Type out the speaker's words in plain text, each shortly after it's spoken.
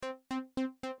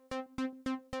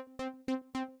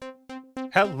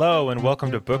Hello, and welcome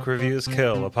to Book Reviews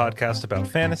Kill, a podcast about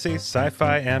fantasy,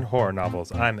 sci-fi, and horror novels.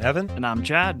 I'm Evan. And I'm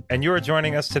Chad. And you are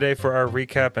joining us today for our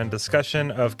recap and discussion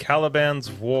of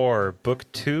Calibans War, Book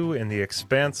 2 in the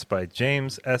Expanse by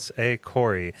James S.A.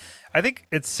 Corey. I think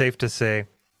it's safe to say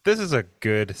this is a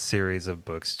good series of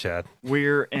books, Chad.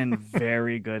 We're in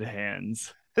very good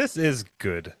hands. This is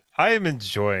good. I am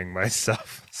enjoying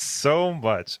myself so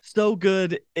much. So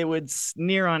good, it would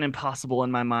near on impossible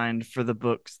in my mind for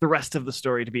the rest of the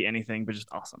story to be anything but just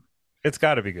awesome. It's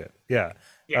got to be good. Yeah.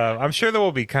 I'm sure there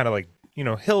will be kind of like,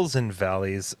 hills and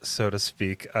valleys, so to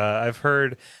speak. I've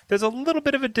heard there's a little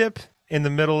bit of a dip in the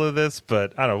middle of this,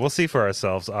 but I don't know. We'll see for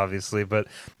ourselves, obviously. But,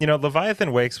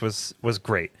 Leviathan Wakes was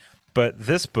great. But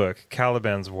this book,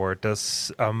 Caliban's War,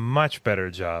 does a much better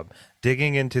job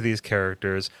digging into these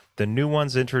characters. The new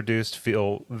ones introduced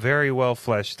feel very well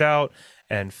fleshed out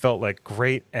and felt like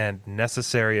great and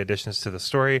necessary additions to the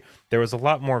story. There was a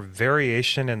lot more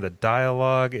variation in the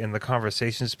dialogue, in the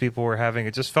conversations people were having.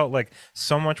 It just felt like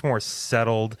so much more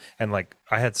settled, and like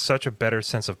I had such a better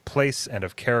sense of place and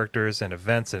of characters and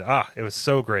events, and it was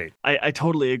so great. I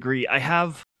totally agree. I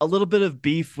have a little bit of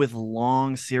beef with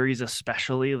long series,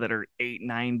 especially that are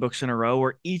 8-9 books in a row,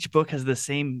 where each book has the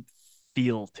same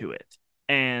feel to it.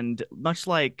 And much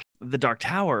like The Dark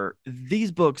Tower,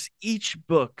 these books, each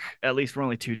book, at least we're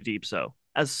only 2 deep, so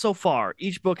far,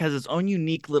 each book has its own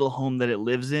unique little home that it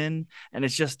lives in, and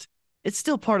it's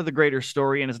still part of the greater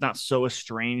story, and it's not so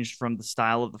estranged from the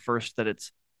style of the first that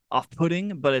it's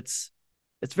off-putting, but it's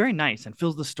very nice and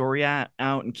fills the story out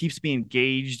and keeps me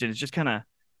engaged, and it's just kind of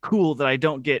cool that I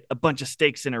don't get a bunch of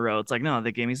steaks in a row. It's like, no,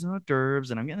 they gave me some hors d'oeuvres,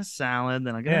 and I'm getting a salad,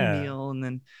 then I get a meal, and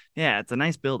then it's a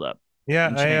nice build-up.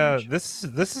 Yeah, this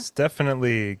is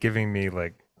definitely giving me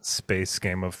like space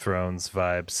Game of Thrones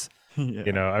vibes.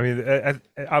 Yeah. I mean,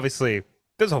 obviously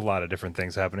there's a lot of different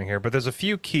things happening here, but there's a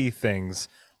few key things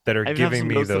that are giving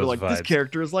me those like, vibes. This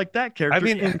character is like that character. I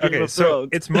mean, okay, so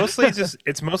it's mostly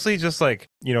just like,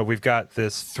 we've got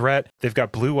this threat. They've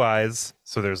got blue eyes,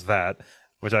 so there's that,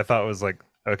 which I thought was like,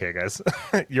 okay, guys,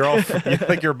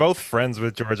 you're both friends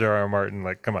with George R.R. Martin.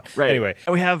 Like, come on. Right. Anyway,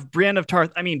 and we have Brienne of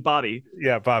Tarth. I mean, Bobby.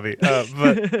 Yeah, Bobby.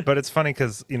 But it's funny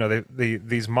because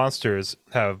these monsters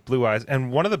have blue eyes,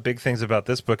 and one of the big things about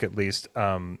this book, at least,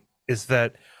 is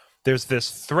that there's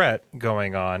this threat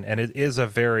going on, and it is a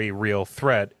very real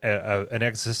threat, an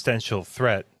existential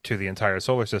threat to the entire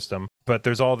solar system. But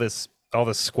there's all this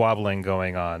squabbling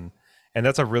going on, and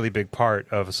that's a really big part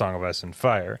of A Song of Ice and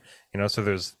Fire. So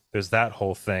there's that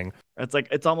whole thing.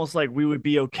 It's almost like we would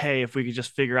be okay if we could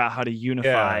just figure out how to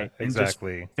unify and just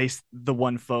face the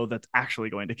one foe that's actually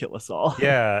going to kill us all.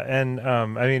 Yeah, and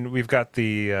I mean, we've got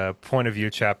the point of view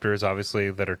chapters, obviously,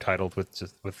 that are titled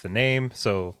with the name,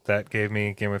 so that gave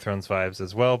me Game of Thrones vibes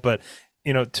as well. But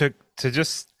to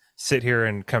just sit here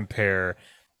and compare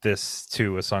this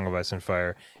to A Song of Ice and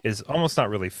Fire is almost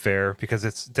not really fair, because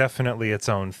it's definitely its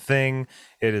own thing.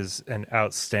 It is an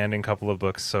outstanding couple of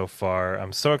books so far.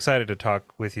 I'm so excited to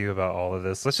talk with you about all of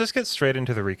this. Let's just get straight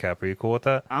into the recap. Are you cool with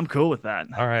that? I'm cool with that.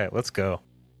 All right, let's go.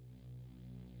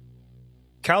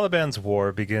 Caliban's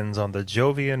War begins on the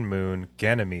Jovian moon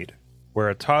Ganymede, where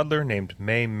a toddler named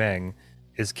Mei Meng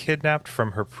is kidnapped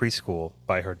from her preschool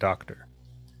by her doctor.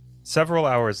 Several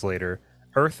hours later,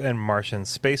 Earth and Martian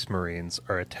space marines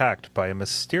are attacked by a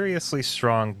mysteriously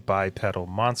strong bipedal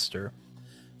monster,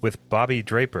 with Bobby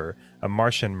Draper, a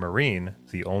Martian marine,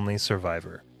 the only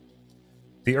survivor.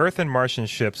 The Earth and Martian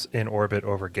ships in orbit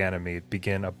over Ganymede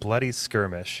begin a bloody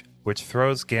skirmish, which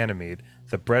throws Ganymede,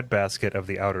 the breadbasket of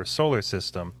the outer solar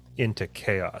system, into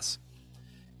chaos.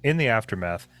 In the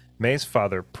aftermath, May's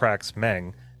father, Prax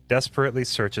Meng, desperately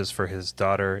searches for his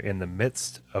daughter in the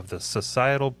midst of the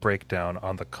societal breakdown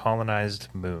on the colonized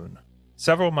moon.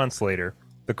 Several months later,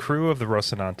 the crew of the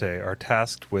Rocinante are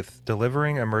tasked with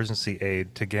delivering emergency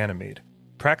aid to Ganymede.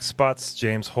 Prax spots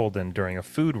James Holden during a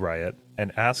food riot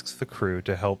and asks the crew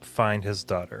to help find his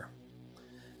daughter.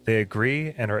 They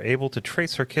agree and are able to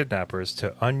trace her kidnappers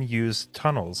to unused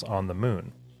tunnels on the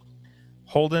moon.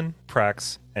 Holden,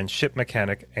 Prax, and ship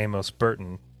mechanic Amos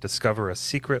Burton discover a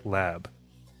secret lab.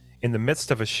 In the midst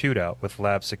of a shootout with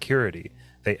lab security,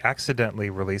 they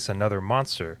accidentally release another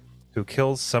monster who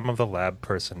kills some of the lab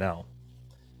personnel.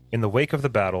 In the wake of the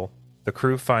battle, the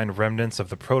crew find remnants of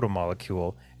the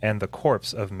protomolecule and the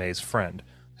corpse of May's friend,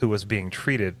 who was being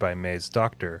treated by May's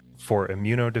doctor for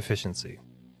immunodeficiency.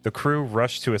 The crew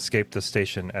rush to escape the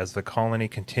station as the colony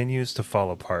continues to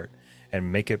fall apart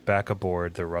and make it back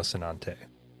aboard the Rocinante.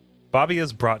 Bobby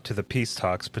is brought to the peace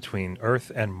talks between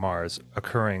Earth and Mars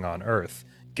occurring on Earth,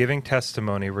 giving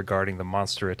testimony regarding the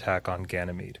monster attack on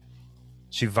Ganymede.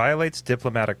 She violates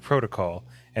diplomatic protocol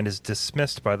and is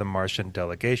dismissed by the Martian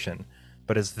delegation,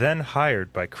 but is then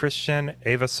hired by Christian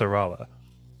Avasarala,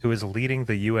 who is leading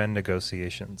the UN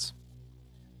negotiations.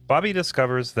 Bobby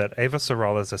discovers that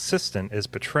Avasarala's assistant is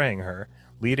betraying her,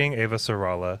 leading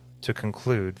Avasarala to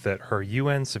conclude that her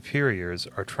UN superiors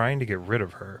are trying to get rid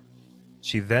of her.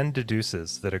 She then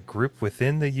deduces that a group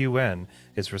within the UN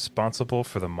is responsible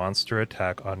for the monster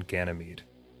attack on Ganymede.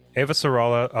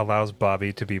 Avasarala allows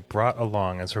Bobby to be brought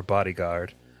along as her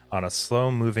bodyguard on a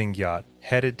slow-moving yacht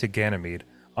headed to Ganymede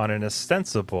on an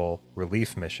ostensible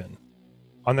relief mission.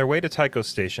 On their way to Tycho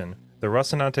Station, the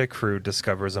Rocinante crew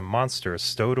discovers a monster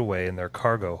stowed away in their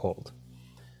cargo hold.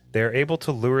 They are able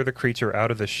to lure the creature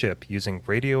out of the ship using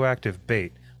radioactive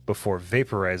bait before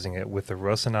vaporizing it with the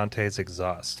Rocinante's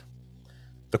exhaust.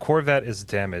 The Corvette is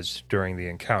damaged during the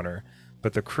encounter,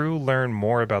 but the crew learn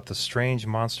more about the strange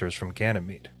monsters from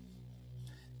Ganymede.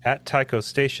 At Tycho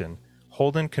Station,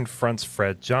 Holden confronts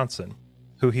Fred Johnson,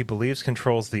 who he believes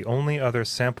controls the only other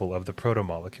sample of the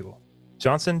protomolecule.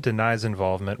 Johnson denies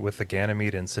involvement with the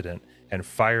Ganymede incident and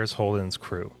fires Holden's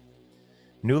crew.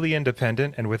 Newly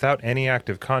independent and without any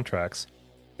active contracts,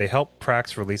 they help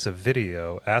Prax release a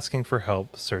video asking for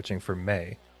help searching for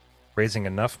May, raising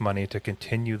enough money to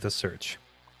continue the search.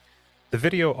 The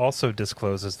video also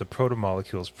discloses the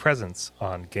protomolecule's presence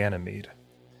on Ganymede.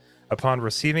 Upon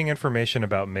receiving information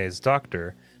about May's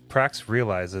doctor, Prax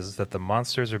realizes that the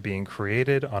monsters are being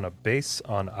created on a base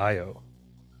on Io.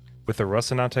 With the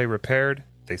Rocinante repaired,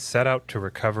 they set out to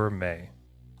recover May.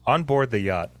 On board the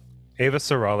yacht,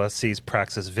 Avasarala sees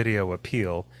Prax's video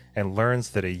appeal and learns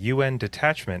that a UN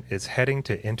detachment is heading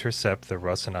to intercept the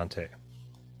Rocinante.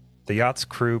 The yacht's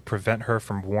crew prevent her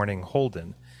from warning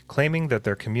Holden, claiming that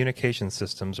their communication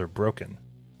systems are broken.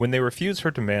 When they refuse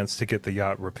her demands to get the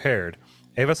yacht repaired,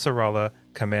 Avasarala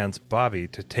commands Bobby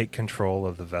to take control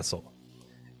of the vessel.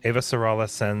 Avasarala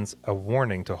sends a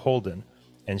warning to Holden,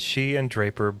 and she and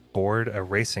Draper board a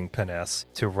racing pinnace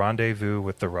to rendezvous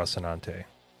with the Rocinante.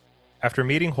 After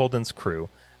meeting Holden's crew,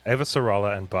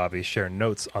 Avasarala and Bobby share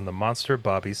notes on the monster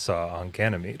Bobby saw on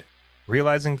Ganymede.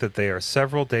 Realizing that they are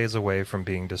several days away from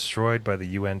being destroyed by the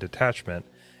UN detachment,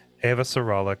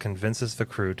 Avasarala convinces the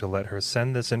crew to let her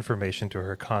send this information to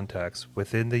her contacts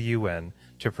within the UN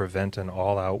to prevent an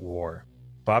all-out war.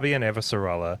 Bobby and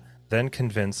Avasarala then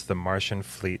convince the Martian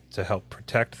fleet to help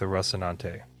protect the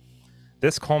Rocinante.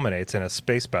 This culminates in a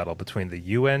space battle between the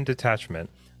UN detachment,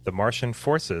 the Martian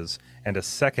forces, and a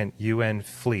second UN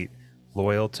fleet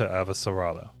loyal to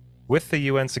Avasarala. With the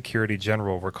UN Security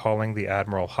General recalling the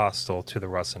Admiral hostile to the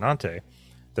Rocinante,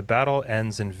 the battle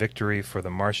ends in victory for the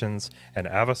Martians and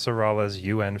Avasarala's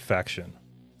UN faction.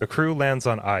 The crew lands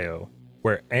on Io,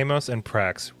 where Amos and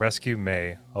Prax rescue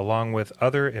May along with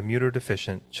other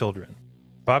immunodeficient children.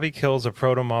 Bobby kills a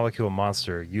protomolecule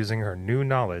monster using her new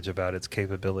knowledge about its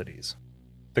capabilities.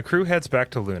 The crew heads back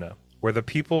to Luna, where the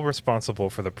people responsible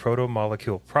for the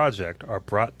protomolecule project are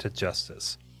brought to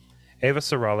justice.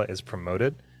 Avasarala is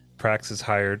promoted, Prax is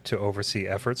hired to oversee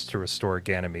efforts to restore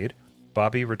Ganymede,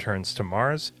 Bobby returns to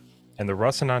Mars, and the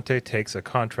Rocinante takes a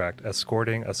contract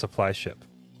escorting a supply ship.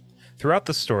 Throughout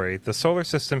the story, the solar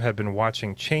system had been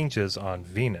watching changes on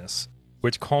Venus,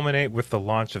 which culminate with the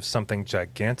launch of something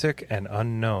gigantic and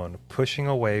unknown pushing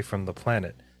away from the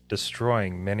planet,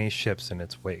 destroying many ships in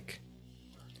its wake.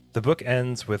 The book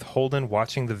ends with Holden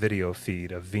watching the video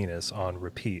feed of Venus on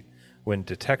repeat when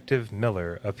Detective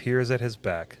Miller appears at his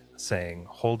back, saying,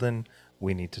 "Holden,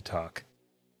 we need to talk."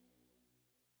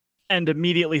 And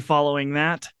immediately following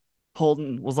that,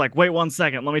 Holden was like, wait 1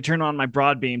 second, let me turn on my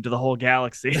broad beam to the whole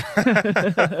galaxy.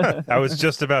 I was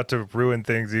just about to ruin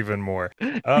things even more.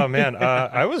 Oh man,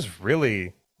 I was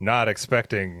really not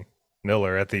expecting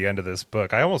Miller at the end of this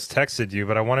book. I almost texted you,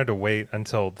 but I wanted to wait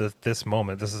until this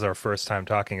moment. This is our first time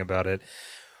talking about it.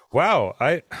 Wow,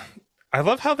 I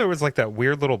love how there was like that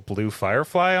weird little blue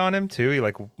firefly on him too. He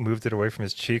like moved it away from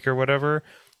his cheek or whatever.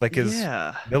 Like his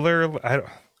Miller,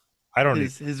 I don't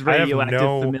his I have radioactive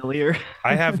familiar.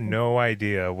 I have no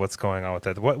idea what's going on with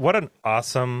that. What an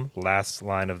awesome last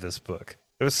line of this book.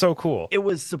 It was so cool. It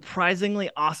was surprisingly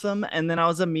awesome, and then I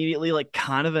was immediately like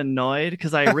kind of annoyed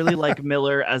because I really like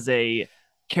Miller as a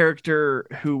character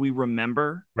who we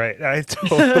remember. Right. I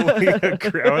totally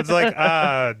agree. I was like,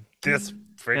 this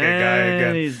freaking guy again.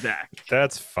 And he's back.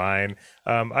 That's fine.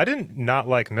 I didn't not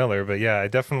like Miller, but yeah, I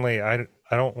definitely I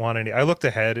don't want any. I looked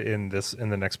ahead in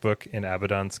the next book in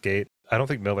Abaddon's Gate. I don't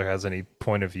think Miller has any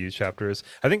point of view chapters.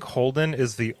 I think Holden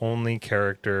is the only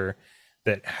character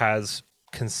that has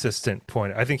consistent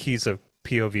point. I think he's a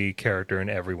POV character in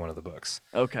every one of the books.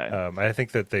 Okay. I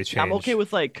think that they changed. I'm okay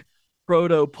with like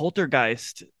proto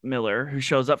poltergeist Miller who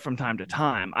shows up from time to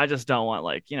time. I just don't want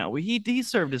like, he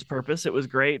served his purpose. It was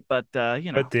great, but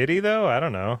But did he though? I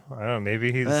don't know. I don't know.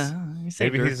 he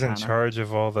saved Maybe Earth he's in kind of. charge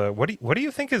of all the what do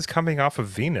you think is coming off of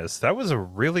Venus? That was a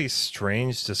really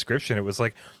strange description. It was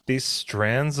like these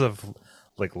strands of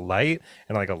like light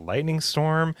and like a lightning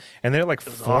storm, and they like It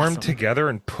was formed awesome. together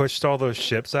and pushed all those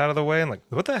ships out of the way, and like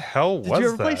what the hell Did you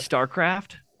was ever play that?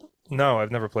 StarCraft? No,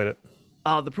 I've never played it.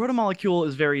 The proto-molecule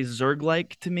is very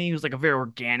Zerg-like to me. It was like a very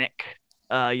organic.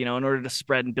 In order to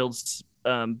spread and build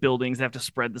buildings, they have to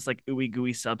spread this like ooey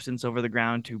gooey substance over the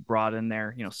ground to broaden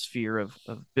their sphere of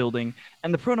building.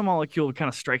 And the proto-molecule kind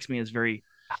of strikes me as very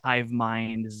hive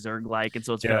mind Zerg-like, and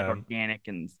so it's very like Yeah. organic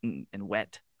and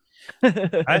wet.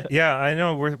 I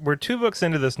know we're 2 books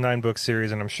into this 9 book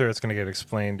series, and I'm sure it's going to get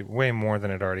explained way more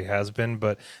than it already has been.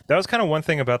 But that was kind of one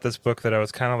thing about this book that I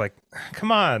was kind of like,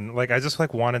 come on, like I just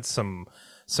like wanted some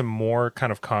more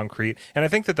kind of concrete. And I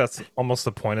think that that's almost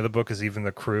the point of the book, is even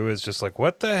the crew is just like,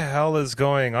 what the hell is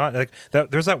going on? Like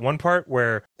that, there's that one part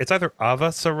where it's either Ava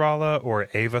Sarala or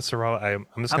Ava Sarala.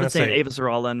 I'm just I've going been to saying say Ava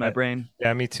Sarala in my uh, brain.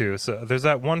 yeah, me too. So there's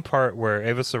that one part where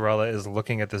Ava Sarala is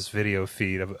looking at this video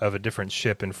feed of a different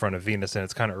ship in front of Venus, and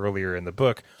it's kind of earlier in the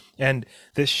book. And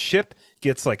this ship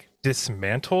gets like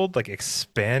dismantled, like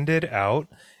expanded out,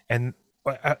 and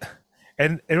uh,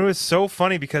 and it was so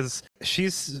funny because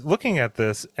she's looking at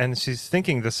this and she's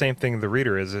thinking the same thing the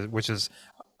reader is, which is,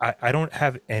 I don't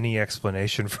have any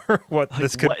explanation for what Like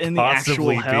this could what in the actual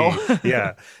possibly hell? be.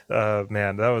 Yeah,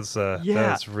 man, that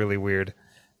Yeah, was really weird.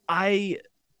 I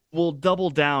will double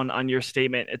down on your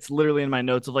statement. It's literally in my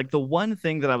notes of like the one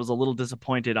thing that I was a little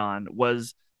disappointed on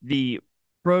was the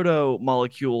proto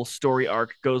molecule story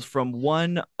arc goes from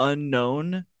one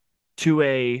unknown to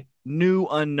a new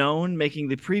unknown, making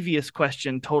the previous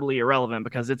question totally irrelevant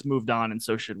because it's moved on and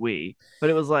so should we. But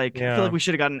it was like, I feel like Yeah. we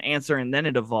should have got an answer and then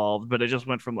it evolved, but it just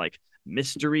went from like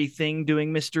mystery thing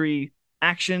doing mystery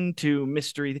action to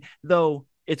mystery, though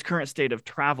its current state of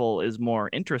travel is more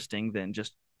interesting than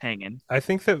just hanging. I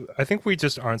think we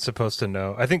just aren't supposed to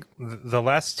know. I think the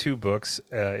last 2 books,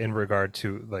 in regard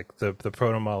to like the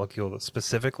proto molecule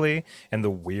specifically and the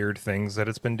weird things that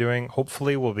it's been doing,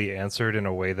 hopefully will be answered in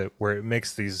a way that where it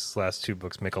makes these last 2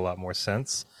 books make a lot more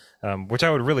sense. Which I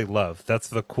would really love. That's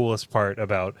the coolest part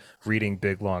about reading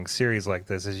big long series like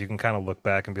this, is you can kind of look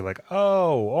back and be like,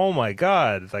 oh my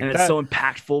God, And like it's that. so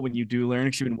impactful when you do learn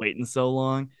because you've been waiting so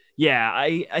long. Yeah,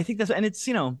 I think that's, and it's,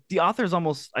 the authors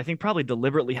almost, I think, probably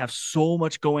deliberately have so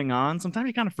much going on. Sometimes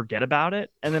you kind of forget about it.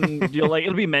 And then you'll like,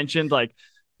 it'll be mentioned like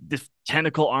this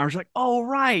tentacle arms, like, oh,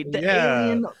 right, the Yeah.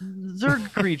 alien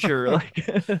Zerg creature. Like,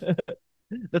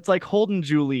 that's like Holden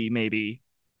Julie, maybe.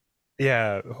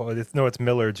 Yeah. Oh, no, it's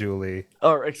Miller Julie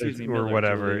Or excuse me, or Miller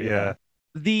whatever. Julie. Yeah. Yeah.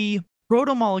 The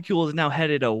proto molecule is now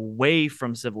headed away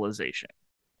from civilization,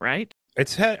 right? I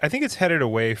think it's headed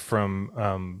away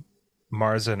from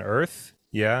Mars and Earth.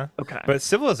 Yeah. Okay. But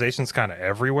civilization's kind of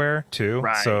everywhere too.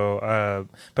 Right. So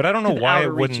but I don't know To the why outer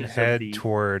it wouldn't reaches of head the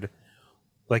toward,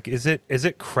 like, is it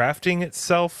crafting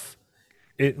itself?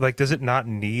 It like, does it not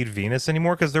need Venus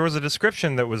anymore? Because there was a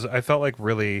description that was, I felt like,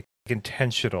 really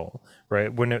intentional,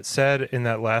 right? When it said in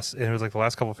that last, it was like the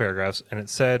last couple paragraphs, and it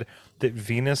said that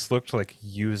Venus looked like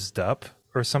used up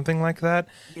or something like that.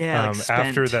 yeah, like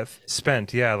After spent. that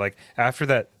spent, yeah, like after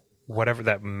that, whatever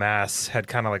that mass had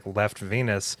kind of like left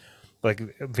Venus, like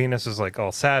Venus is like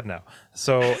all sad now.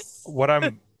 So what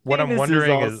I'm Venus is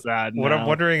wondering all is sad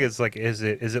now. like, is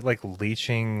it like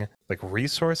leeching like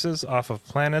resources off of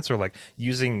planets, or like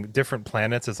using different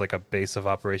planets as like a base of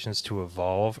operations to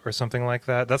evolve or something like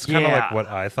that? That's kind of like Yeah, what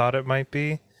I thought it might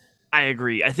be. I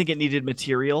agree. I think it needed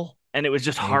material and it was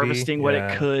just Maybe, harvesting what it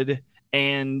yeah. could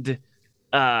and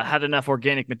had enough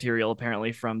organic material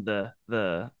apparently from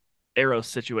the Eros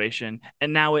situation.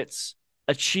 And now it's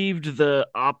achieved the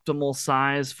optimal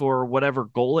size for whatever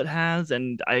goal it has.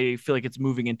 And I feel like it's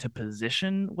moving into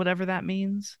position, whatever that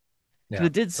means. Because Yeah,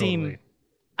 it did seem, totally.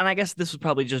 and I guess this was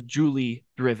probably just Julie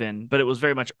driven, but it was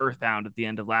very much earthbound at the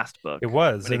end of last It book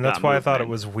was, when it and that's got why I thought it movement.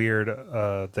 was weird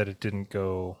that it didn't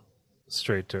go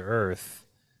straight to Earth.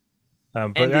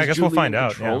 But And I is guess we'll Julie find in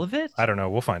out. Yeah, control of it? I don't know.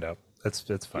 We'll find out.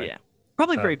 It's fine. Yeah.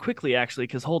 Probably Uh, very quickly, actually,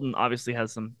 because Holden obviously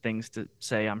has some things to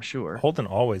say, I'm sure. Holden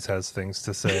always has things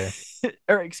to say.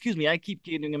 Or, excuse me, I keep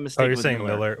getting a Oh, mistake you're with saying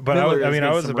Miller. Miller, but Miller I has mean, I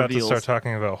made was some about to start reveals.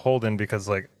 talking about Holden because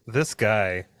like this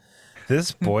guy,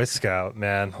 this Boy Scout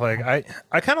man, like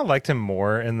I kind of liked him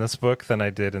more in this book than I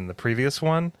did in the previous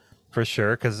one, for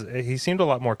sure, because he seemed a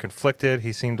lot more conflicted.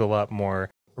 He seemed a lot more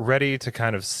ready to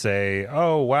kind of say,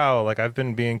 "Oh wow, like I've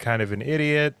been being kind of an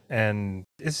idiot," and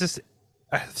it's just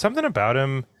something about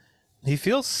him. he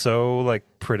feels so like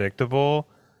predictable,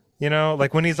 you know,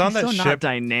 like when he's on He's that so not ship.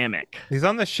 dynamic. He's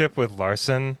on the ship with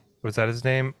Larson. Was that his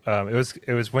name?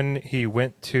 It was when he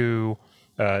went to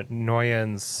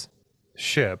Nguyen's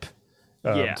ship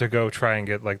Yeah, to go try and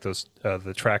get like those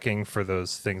the tracking for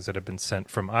those things that had been sent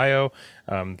from Io,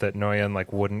 that Nguyen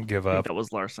like wouldn't give I think up. that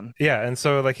was Larson. Yeah, and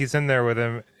so like he's in there with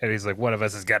him, and he's like, "One of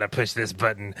us has got to push this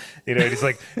button," you know. And he's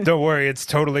like, "Don't worry, it's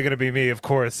totally gonna be me, of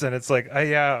course." And it's like,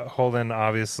 "Yeah, Holden,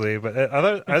 obviously." But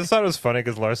I just thought it was funny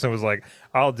because Larson was like,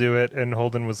 "I'll do it," and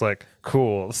Holden was like,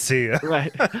 "Cool, see ya."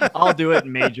 Right. I'll do it.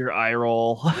 Major eye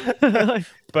roll.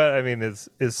 But I mean, his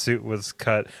suit was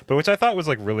cut, but which I thought was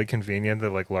like really convenient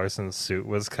that like Larson's suit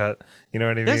was cut. You know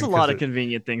what I There's mean? a Because lot of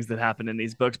it, happen in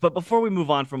these books. But before we move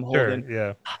on from Holden, sure,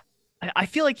 yeah, I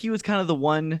feel like he was kind of the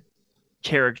one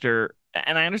character,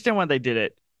 and I understand why they did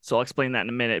it. So I'll explain that in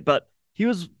a minute. But he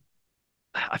was,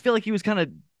 I feel like he was kind of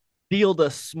dealt a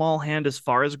small hand as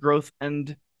far as growth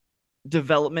and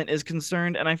development is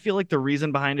concerned. And I feel like the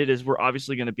reason behind it is we're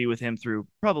obviously going to be with him through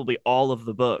probably all of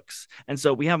the books. And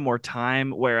so we have more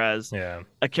time. Whereas yeah.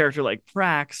 a character like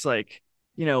Prax, like,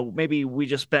 maybe we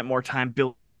just spent more time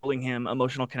building him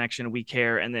emotional connection, we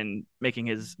care, and then making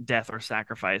his death or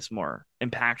sacrifice more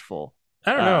impactful.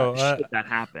 I don't know. Should that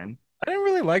happen? I didn't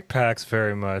really like Pax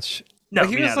very much. Like No,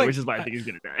 he me was neither, like, which is why I think he's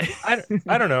going to I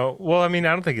die. don't know. Well, I mean,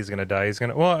 I don't think he's gonna die. He's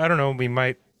gonna. Well, I don't know. We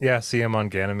might, yeah, see him on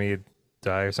Ganymede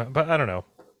die or something. But I don't know.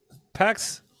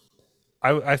 Pax,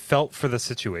 I felt for the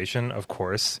situation, of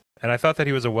course, and I thought that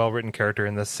he was a well written character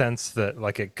in the sense that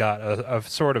like it got a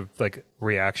sort of like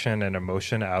reaction and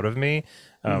emotion out of me.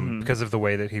 Hmm. Because of the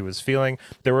way that he was feeling,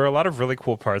 there were a lot of really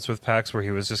cool parts with Pax where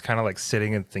he was just kind of like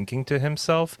sitting and thinking to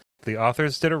himself. The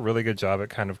authors did a really good job at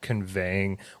kind of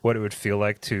conveying what it would feel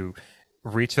like to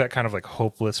reach that kind of like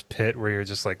hopeless pit where you're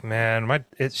just like, man,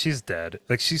 she's dead.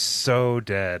 Like she's so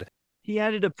dead. He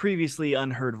added a previously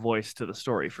unheard voice to the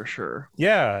story for sure.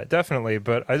 Yeah, definitely.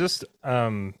 But I just, I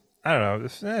don't know.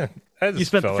 I You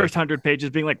just spent the felt first like, 100 pages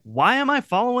being like, why am I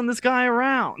following this guy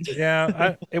around?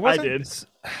 yeah, it I did. wasn't.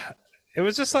 It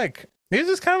was just like he was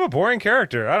just kind of a boring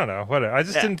character. I don't know. What I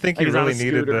just Yeah. didn't think Like he he's on a really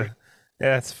needed scooter. the.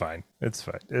 Yeah, it's fine. It's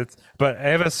fine. It's but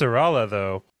Eva Sarala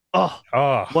though. Oh,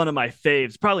 Oh, one of my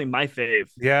faves. Probably my fave.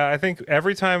 yeah, I think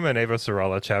every time an Eva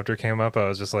Sarala chapter came up, I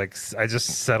was just like, I just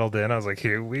settled in. I was like,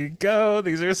 here we go.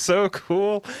 These are so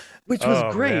cool. Which was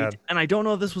Oh great. man. And I don't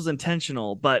know if this was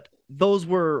intentional, but those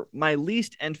were my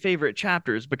least and favorite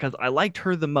chapters because I liked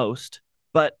her the most,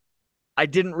 but I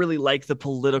didn't really like the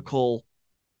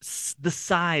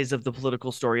size of the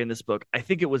political story in this book. I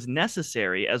think it was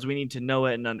necessary as we need to know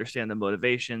it and understand the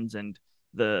motivations and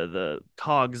the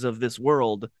cogs of this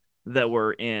world that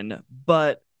we're in.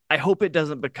 But I hope it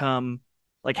doesn't become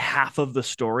like half of the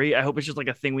story. I hope it's just like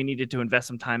a thing we needed to invest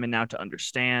some time in now to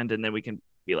understand, and then we can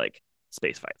be like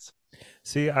space fights.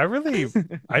 See, I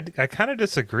kind of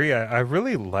disagree. I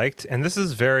really liked, and this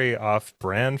is very off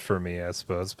brand for me, I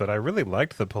suppose, but I really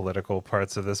liked the political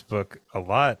parts of this book a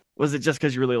lot. Was it just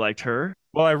because you really liked her?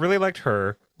 Well, I really liked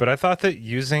her, but I thought that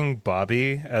using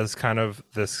Bobby as kind of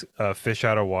this fish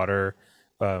out of water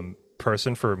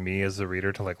person for me as the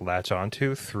reader to like latch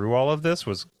onto through all of this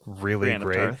was really Brienne of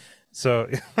great. Tarth. So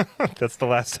that's the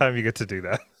last time you get to do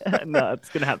that. No, it's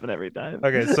gonna happen every time.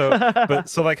 Okay,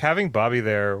 so like having Bobby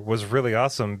there was really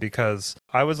awesome because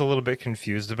I was a little bit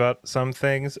confused about some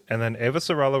things, and then Eva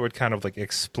Sarala would kind of like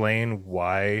explain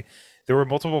why there were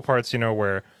multiple parts, you know,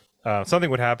 where something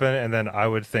would happen, and then I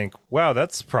would think, "Wow,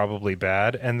 that's probably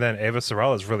bad," and then Eva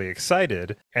Sarala is really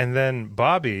excited, and then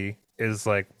Bobby is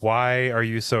like, "Why are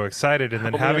you so excited?" And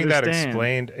then Help me having that understand.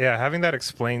 explained, yeah, having that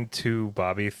explained to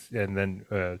Bobby and then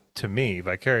to me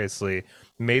vicariously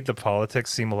made the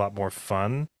politics seem a lot more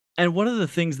fun. And one of the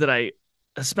things that I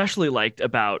especially liked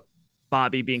about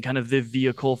Bobby being kind of the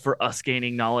vehicle for us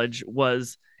gaining knowledge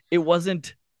was it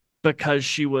wasn't because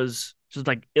she was just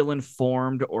like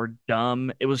ill-informed or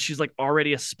dumb. It was she's like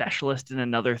already a specialist in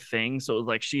another thing, so it was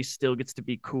like she still gets to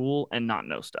be cool and not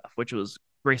know stuff, which was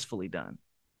gracefully done.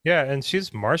 Yeah, and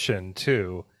she's Martian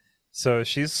too. So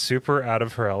she's super out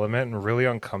of her element and really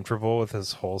uncomfortable with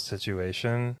this whole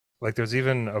situation. Like there's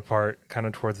even a part kind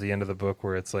of towards the end of the book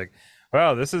where it's like,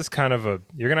 wow, this is kind of a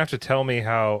you're gonna have to tell me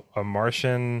how a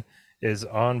Martian is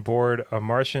on board a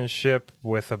Martian ship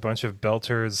with a bunch of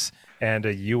belters and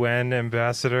a UN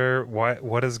ambassador.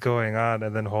 What is going on?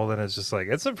 And then Holden is just like,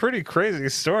 it's a pretty crazy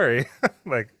story.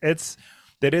 Like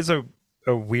it is a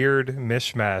weird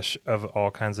mishmash of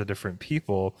all kinds of different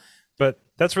people, but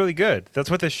that's really good. That's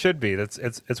what this should be.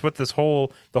 It's what the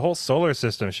whole solar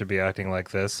system should be acting like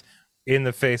this in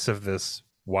the face of this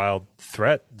wild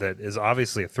threat that is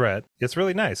obviously a threat. It's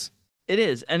really nice. It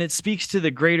is, and it speaks to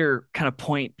the greater kind of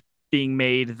point being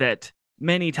made that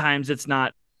many times it's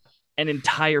not an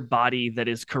entire body that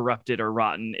is corrupted or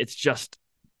rotten. It's just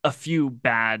a few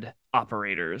bad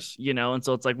operators, you know? And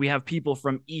so it's like we have people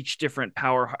from each different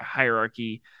power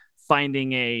hierarchy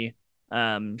finding a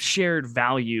shared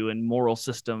value and moral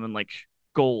system and like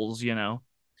goals, you know,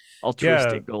 Yeah,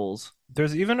 altruistic goals.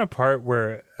 there's even a part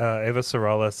where Eva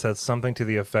Sarala says something to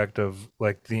the effect of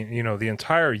like the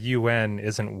entire UN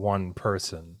isn't one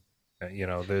person.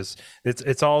 There's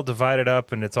it's all divided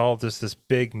up and it's all just this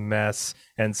big mess.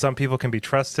 And some people can be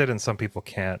trusted and some people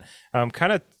can't.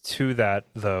 Kind of to that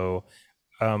though,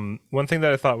 one thing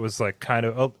that I thought was like kind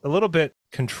of a little bit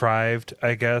contrived,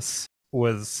 I guess,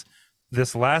 was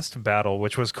this last battle,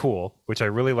 which was cool, which I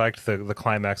really liked the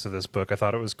climax of this book. I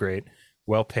thought it was great,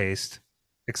 well paced,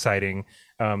 exciting.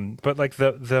 But like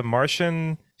the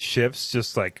Martian ships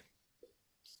just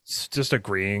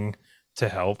agreeing to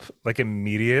help like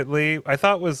immediately, I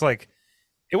thought was like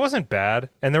it wasn't bad,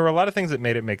 and there were a lot of things that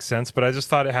made it make sense, but I just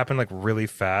thought it happened like really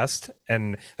fast,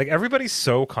 and like everybody's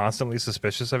so constantly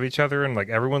suspicious of each other, and like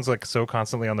everyone's like so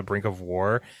constantly on the brink of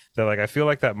war that like I feel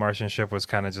like that Martian ship was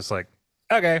kind of just like,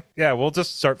 okay, yeah, we'll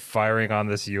just start firing on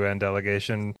this UN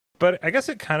delegation. But I guess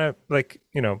it kind of like,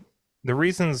 the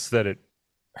reasons that it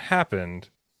happened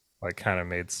like kind of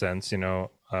made sense. Eva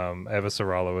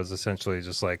Sarala was essentially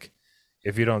just like,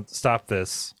 if you don't stop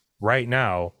this right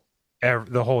now,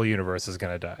 the whole universe is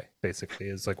going to die, basically.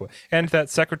 Is like what, and that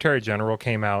Secretary General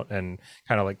came out and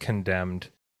kind of like condemned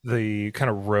the kind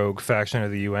of rogue faction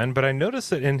of the UN. But I noticed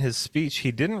that in his speech,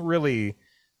 he didn't really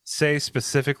say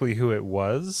specifically who it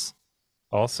was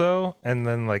also. And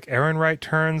then like Aaron Wright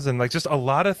turns and like just a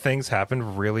lot of things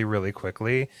happened really, really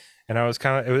quickly. And I was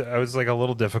I was like a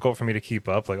little difficult for me to keep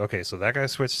up. Like, okay, so that guy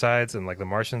switched sides, and like the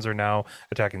Martians are now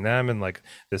attacking them, and like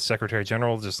the Secretary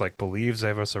General just like believes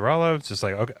Evo Sarala. It's just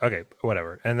like, okay,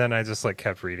 whatever. And then I just like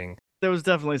kept reading. There was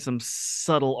definitely some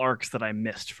subtle arcs that I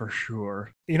missed for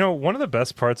sure. One of the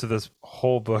best parts of this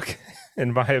whole book,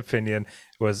 in my opinion,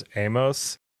 was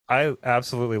Amos. I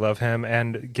absolutely love him,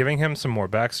 and giving him some more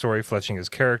backstory, fleshing his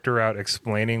character out,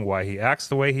 explaining why he acts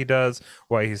the way he does,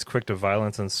 why he's quick to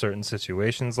violence in certain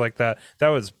situations like that. That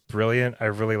was brilliant. I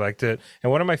really liked it.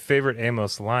 And one of my favorite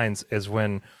Amos lines is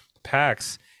when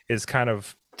Pax is kind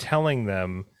of telling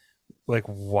them like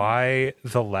why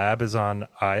the lab is on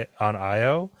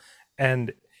Io,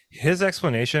 and his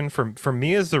explanation for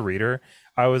me as the reader,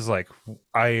 I was like,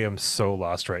 I am so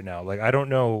lost right now. Like I don't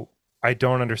know, I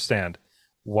don't understand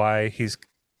why he's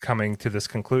coming to this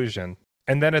conclusion.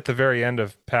 And then at the very end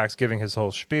of Pax giving his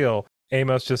whole spiel,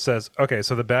 Amos just says, okay,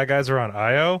 so the bad guys are on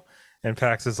Io? And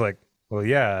Pax is like, well,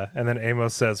 yeah. And then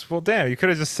Amos says, well, damn, you could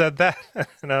have just said that.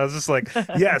 And I was just like,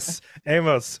 yes,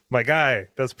 Amos, my guy,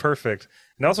 that's perfect.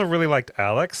 And I also really liked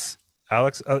Alex.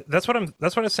 Alex, that's what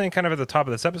I'm saying kind of at the top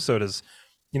of this episode is,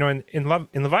 in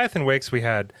Leviathan Wakes, we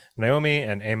had Naomi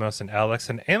and Amos and Alex,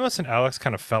 and Amos and Alex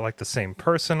kind of felt like the same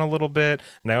person a little bit.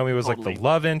 Naomi was Totally. like the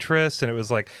love interest, and it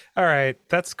was like, all right,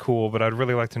 that's cool, but I'd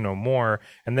really like to know more.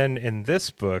 And then in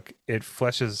this book, it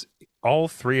fleshes all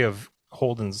three of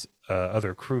Holden's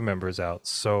other crew members out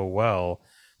so well,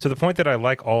 to the point that I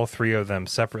like all three of them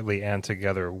separately and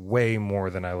together way more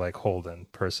than I like Holden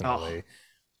personally. Oh,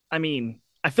 I mean,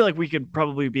 I feel like we could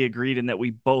probably be agreed in that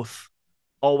we both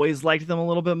always liked them a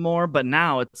little bit more, but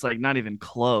now it's like not even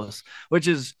close, which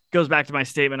is goes back to my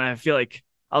statement. I feel like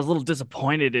I was a little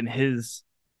disappointed in his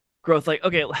growth. Like,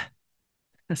 okay,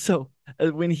 so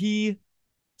when he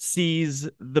sees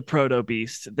the proto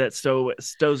beast that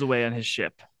stows away on his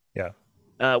ship,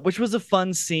 Yeah. which was a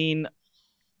fun scene,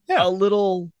 Yeah. a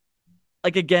little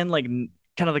like again, like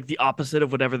kind of like the opposite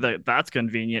of whatever that's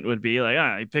convenient would be.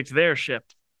 Like, he picked their ship.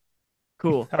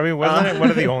 Cool. I mean, wasn't it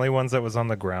one of the only ones that was on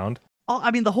the ground? Oh,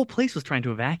 I mean, the whole place was trying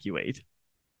to evacuate.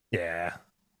 Yeah.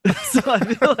 So I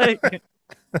feel like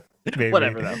Maybe.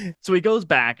 whatever though. So he goes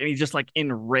back and he's just like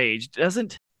enraged.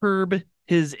 Doesn't curb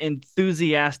his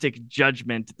enthusiastic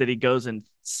judgment that he goes and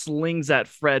slings at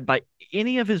Fred by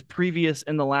any of his previous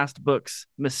in the last books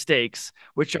mistakes,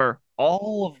 which are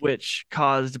all of which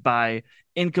caused by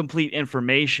incomplete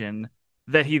information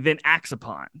that he then acts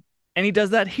upon. And he does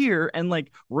that here and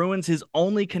like ruins his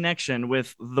only connection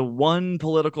with the one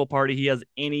political party he has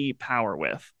any power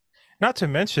with. Not to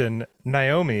mention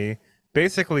Naomi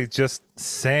basically just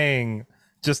saying,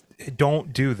 just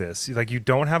don't do this. Like, you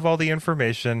don't have all the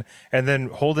information. And then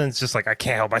Holden's just like, I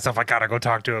can't help myself. I gotta go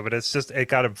talk to him. But it's just, it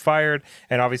got him fired.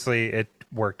 And obviously it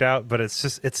worked out. But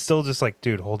it's still just like,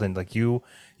 dude, Holden, like you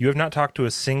have not talked to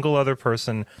a single other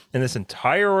person in this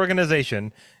entire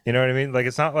organization. You know what I mean? Like,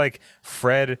 it's not like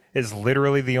Fred is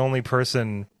literally the only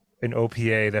person an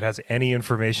OPA that has any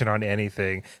information on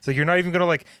anything. It's like you're not even gonna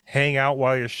like hang out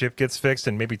while your ship gets fixed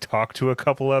and maybe talk to a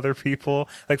couple other people.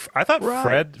 Like I thought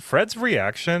Right. Fred's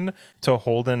reaction to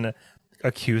Holden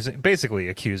basically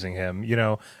accusing him,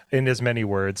 in as many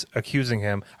words, accusing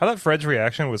him. I thought Fred's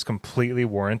reaction was completely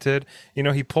warranted.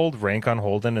 He pulled rank on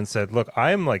Holden and said, "Look,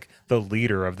 I am like the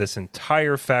leader of this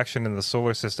entire faction in the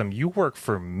solar system. You work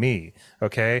for me,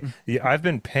 okay? I've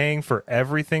been paying for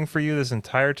everything for you this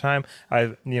entire time.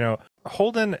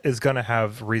 Holden is going to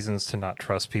have reasons to not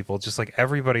trust people, just like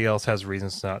everybody else has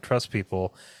reasons to not trust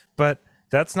people. But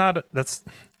it's not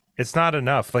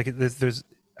enough. Like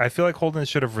I feel like Holden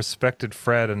should have respected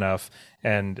Fred enough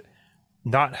and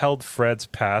not held Fred's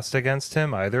past against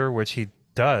him either, which he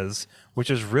does, which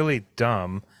is really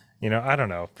dumb. I don't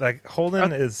know. Like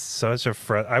Holden is such a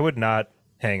I would not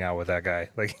hang out with that guy.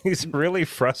 Like he's really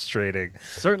frustrating.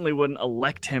 Certainly wouldn't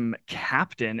elect him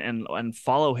captain and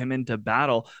follow him into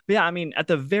battle. But yeah, I mean, at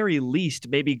the very least,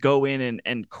 maybe go in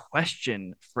and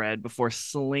question Fred before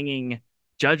slinging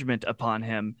judgment upon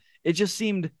him. It just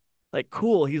seemed like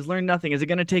cool. He's learned nothing. Is it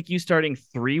going to take you starting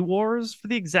 3 wars for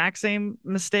the exact same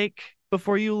mistake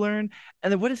before you learn?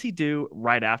 And then what does he do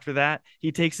right after that?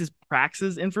 He takes his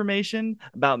Praxis information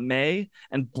about May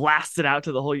and blasts it out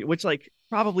to the whole, which like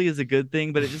probably is a good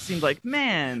thing, but it just seemed like,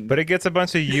 man. But it gets a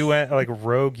bunch of UN, like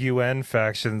rogue UN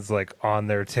factions, like on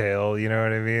their tail. You know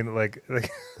what I mean? Like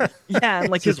Yeah, and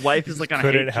like his wife is like on a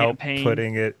hate couldn't help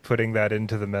campaign. putting that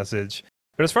into the message.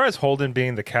 But as far as Holden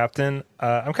being the captain,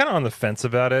 I'm kind of on the fence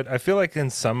about it. I feel like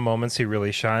in some moments he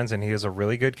really shines and he is a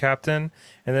really good captain,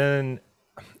 and then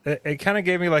it kind of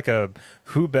gave me like a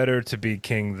who better to be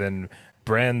king than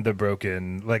Brand the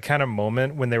Broken like kind of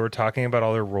moment when they were talking about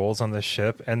all their roles on the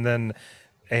ship, and then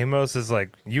Amos is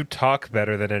like, "You talk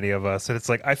better than any of us," and it's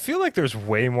like I feel like there's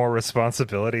way more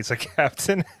responsibilities a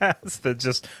captain has than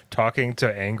just talking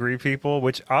to angry people,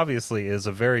 which obviously is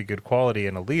a very good quality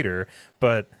in a leader,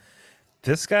 but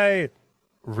this guy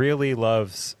really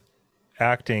loves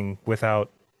acting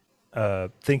without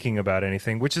thinking about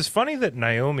anything, which is funny that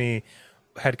Naomi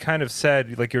had kind of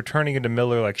said, like, you're turning into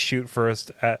Miller, like, shoot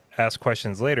first, ask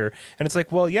questions later. And it's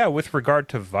like, well, yeah, with regard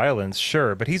to violence,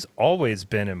 sure, but he's always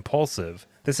been impulsive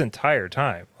this entire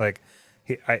time. Like,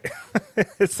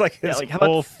 it's like Yeah, his like how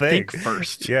whole about thing. think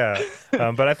first? Yeah.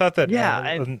 But I thought that Yeah,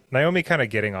 and Naomi kind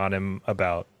of getting on him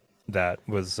about that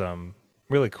was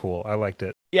really cool. I liked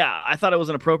it. yeah, I thought it was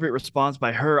an appropriate response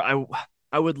by her.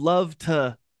 I would love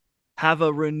to have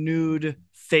a renewed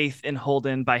faith in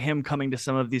Holden by him coming to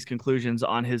some of these conclusions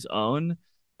on his own.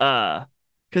 Because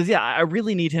yeah, I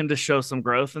really need him to show some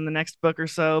growth in the next book or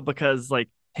so, because like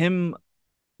him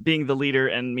being the leader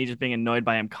and me just being annoyed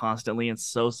by him constantly and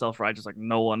so self-righteous, like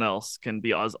no one else can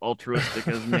be as altruistic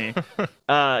as me.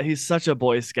 He's such a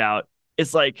Boy Scout.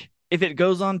 It's like if it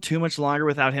goes on too much longer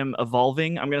without him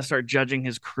evolving, I'm gonna start judging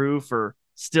his crew for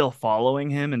still following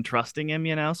him and trusting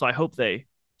him. So I hope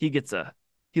he gets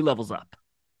he levels up.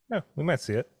 Yeah, we might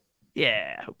see it.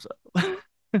 Yeah, I hope so.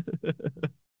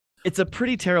 It's a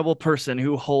pretty terrible person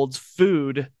who holds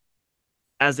food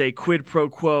as a quid pro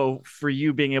quo for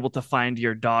you being able to find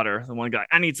your daughter. The one guy,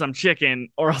 I need some chicken,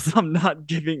 or else I'm not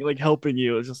helping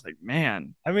you. It's just like,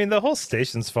 man. I mean, the whole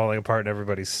station's falling apart and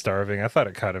everybody's starving. I thought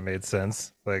it kind of made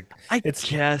sense. Like, I it's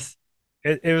guess.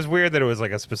 it was weird that it was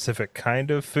like a specific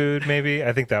kind of food. Maybe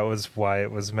I think that was why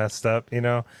it was messed up.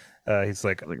 He's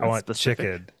like, Like I that's want specific.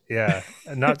 chicken. Yeah,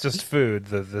 not just food.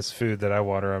 This food that I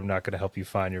want, or I'm not going to help you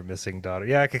find your missing daughter.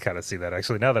 Yeah, I could kind of see that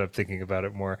actually. Now that I'm thinking about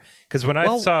it more, because when I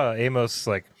Well, saw Amos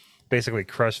like basically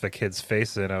crush the kid's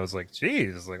face in, I was like,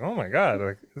 geez, like oh my god,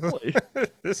 like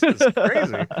this is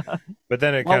crazy. But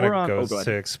then it while kind we're of on, goes go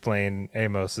to ahead. explain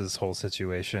Amos's whole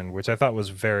situation, which I thought was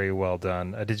very well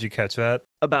done. Did you catch that?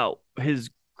 About his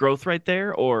growth right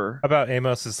there, or About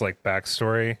Amos's like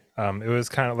backstory. It was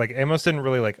kind of like Amos didn't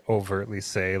really like overtly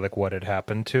say like what had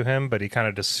happened to him, but he kind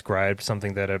of described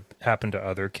something that had happened to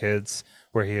other kids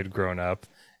where he had grown up,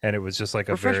 and it was just like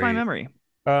a refresh my very memory.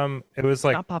 it was It's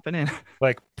like not popping in.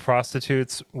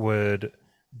 prostitutes would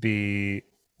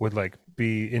like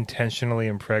be intentionally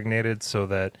impregnated so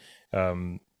that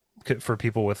for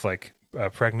people with like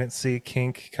a pregnancy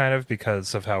kink kind of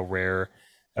because of how rare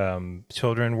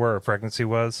children were or pregnancy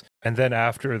was, and then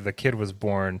after the kid was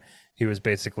born he was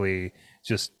basically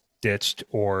just ditched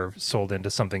or sold into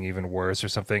something even worse or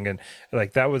something, and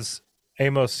like that was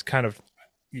Amos kind of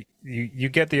you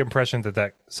get the impression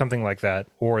that something like that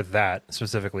or that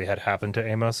specifically had happened to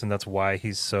Amos, and that's why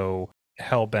he's so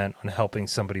hell-bent on helping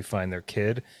somebody find their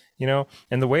kid,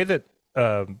 and the way that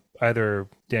either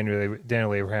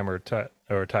Daniel Abraham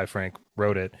or Ty Frank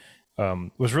wrote it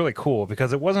was really cool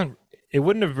because it wasn't it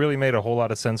wouldn't have really made a whole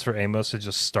lot of sense for Amos to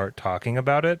just start talking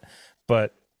about it,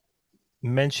 but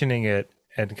mentioning it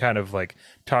and kind of like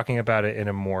talking about it in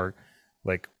a more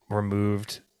like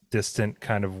removed, distant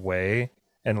kind of way,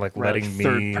 and like Right, like letting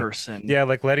third me, person. yeah,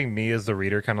 like letting me as the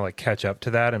reader kind of like catch up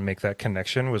to that and make that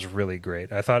connection was really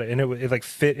great. I thought, and it like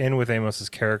fit in with Amos's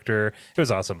character. It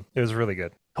was awesome. It was really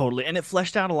good. Totally. And it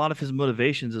fleshed out a lot of his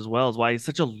motivations as well, as why he's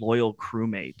such a loyal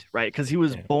crewmate, right? Because he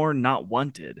was Yeah. born not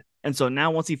wanted. And so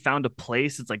now once he found a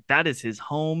place, it's like that is his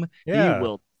home. He Yeah,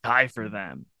 will die for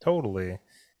them. totally.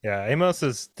 Yeah, Amos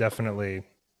is definitely.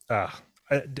 Uh,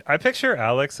 I picture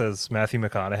Alex as Matthew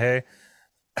McConaughey.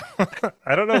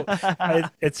 I don't know.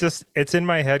 It's just it's in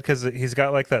my head because he's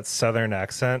got like that southern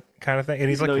accent kind of thing, and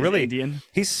he's Even like though he's really, Indian.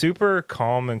 he's super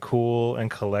calm and cool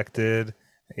and collected,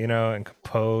 you know, and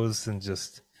composed and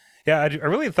just yeah. I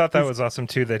really thought that He's was awesome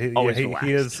too. That always he is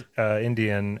relaxed.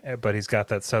 Indian, but he's got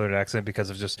that southern accent because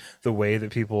of just the way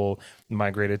that people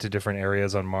migrated to different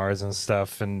areas on Mars and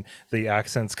stuff, and the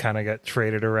accents kind of got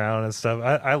traded around and stuff.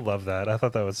 I love that. I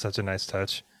thought that was such a nice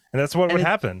touch, and that's what And would it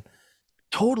happen.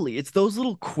 totally, it's those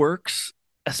little quirks,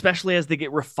 especially as they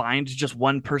get refined to just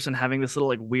one person having this little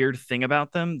like weird thing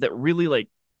about them that really like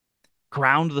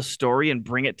ground the story and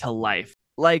bring it to life.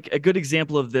 Like a good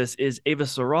example of this is Ava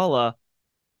Sarala.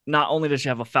 Not only does she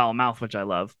have a foul mouth, which I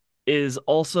love, is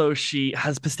also she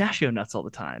has pistachio nuts all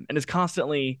the time and is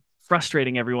constantly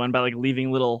frustrating everyone by like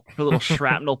leaving little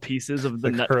shrapnel pieces of the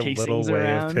Like nut her little casings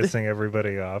way of around. pissing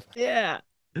everybody off. Yeah.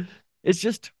 It's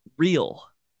just real.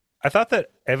 I thought that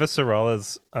Eva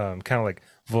Saralla's kind of like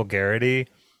vulgarity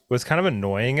was kind of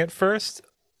annoying at first.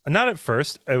 Not at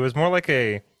first. It was more like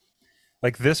a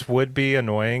like this would be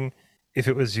annoying if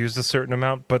it was used a certain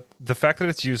amount, but the fact that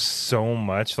it's used so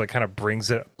much like kind of brings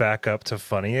it back up to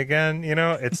funny again, you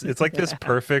know? It's like this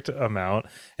perfect amount.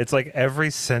 It's like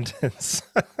every sentence.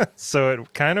 So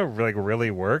it kind of like really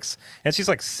works. And she's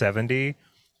like 70,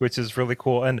 which is really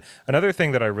cool. And another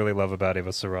thing that I really love about Eva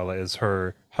Sarala is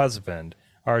her husband,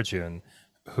 Arjun,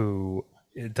 who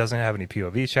it doesn't have any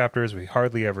POV chapters. We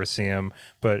hardly ever see him,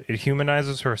 but it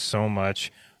humanizes her so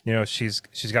much. You know, she's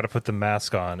got to put the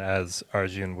mask on, as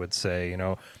Arjun would say. You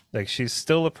know, like she's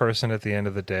still a person at the end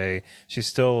of the day. She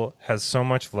still has so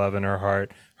much love in her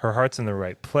heart. Her heart's in the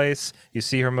right place. You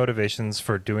see her motivations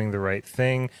for doing the right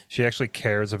thing. She actually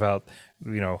cares about,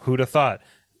 you know, who'd have thought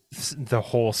the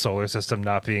whole solar system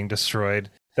not being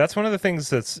destroyed. That's one of the things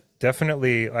that's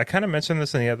definitely, I kind of mentioned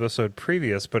this in the episode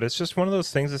previous, but it's just one of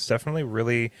those things that's definitely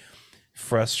really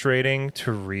frustrating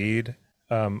to read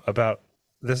about.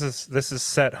 This is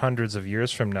set hundreds of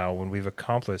years from now when we've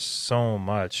accomplished so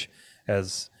much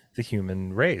as the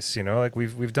human race, you know, like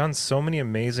we've done so many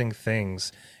amazing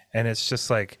things, and it's just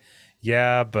like,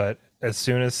 yeah, but as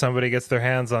soon as somebody gets their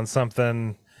hands on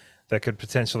something that could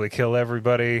potentially kill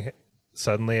everybody,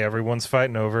 suddenly everyone's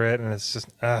fighting over it, and it's just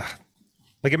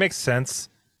like it makes sense,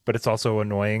 but it's also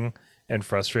annoying and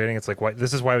frustrating. It's like, why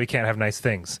this is why we can't have nice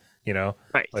things, you know?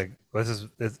 Right. Like this is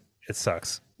it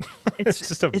sucks. It's It's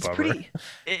just a it's bummer. pretty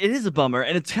it is a bummer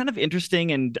and it's kind of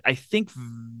interesting and I think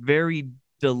very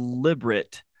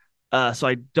deliberate. So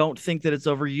I don't think that it's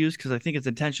overused because I think it's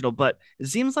intentional, but it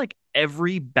seems like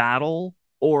every battle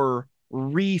or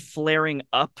re-flaring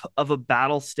up of a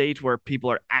battle state where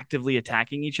people are actively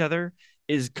attacking each other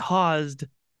is caused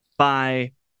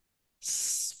by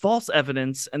false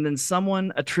evidence and then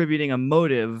someone attributing a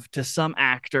motive to some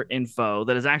act or info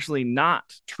that is actually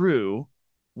not true,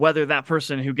 whether that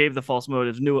person who gave the false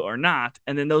motive knew it or not,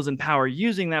 and then those in power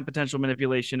using that potential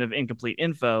manipulation of incomplete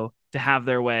info to have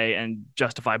their way and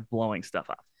justify blowing stuff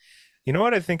up. You know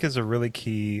what I think is a really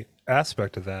key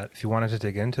aspect of that, if you wanted to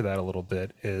dig into that a little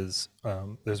bit, is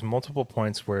there's multiple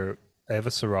points where Eva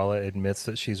Sarala admits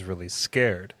that she's really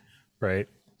scared, right?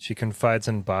 She confides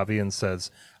in Bobby and says,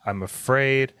 I'm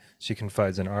afraid. She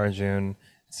confides in Arjun,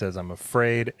 says, I'm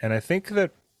afraid. And I think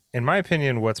that, in my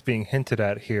opinion, what's being hinted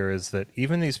at here is that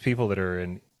even these people that are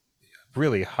in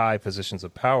really high positions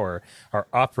of power are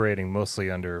operating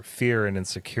mostly under fear and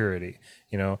insecurity.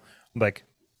 You know, like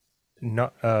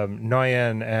no,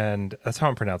 Nguyen, and that's how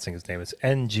I'm pronouncing his name. It's It's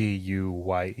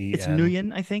Nguyen.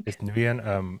 Nguyen, I think. It's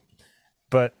Nguyen.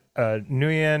 But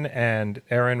Nguyen and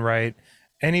Aaron Wright,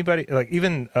 anybody like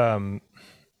even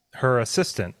her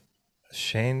assistant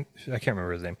Shane. I can't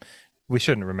remember his name. We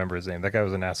shouldn't remember his name. That guy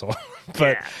was an asshole.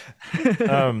 but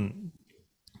Yeah. um,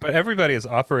 but everybody is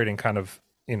operating kind of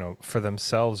for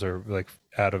themselves or like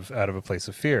out of a place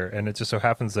of fear, and it just so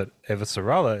happens that Eva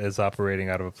Sarala is operating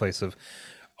out of a place of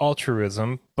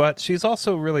altruism, but she's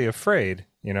also really afraid,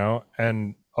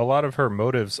 and a lot of her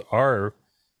motives are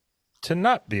to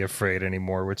not be afraid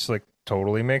anymore, which like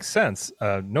totally makes sense.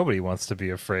 Nobody wants to be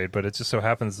afraid, but it just so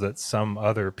happens that some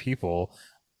other people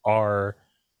are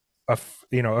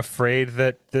afraid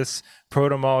that this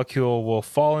protomolecule will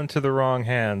fall into the wrong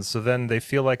hands. So then they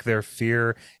feel like their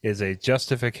fear is a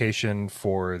justification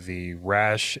for the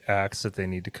rash acts that they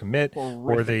need to commit, or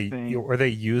Horrific they thing. or they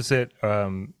use it,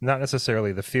 not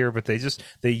necessarily the fear, but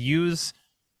they use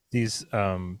these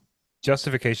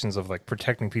justifications of like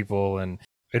protecting people and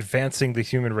advancing the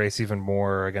human race even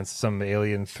more against some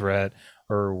alien threat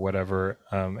or whatever.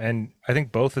 And I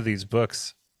think both of these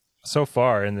books so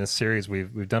far in this series,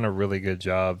 we've done a really good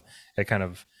job at kind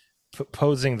of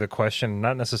posing the question,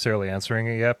 not necessarily answering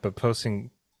it yet, but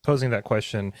posing that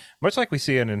question, much like we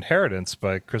see in Inheritance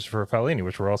by Christopher Paolini,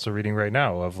 which we're also reading right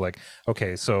now. Of like,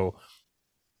 okay, so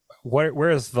where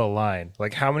is the line?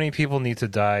 Like, how many people need to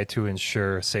die to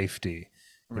ensure safety?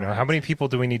 How Right. many people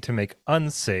do we need to make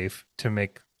unsafe to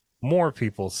make more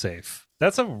people safe?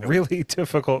 That's a really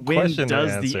difficult When question to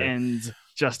does the answer. ends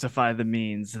justify the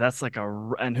means? That's like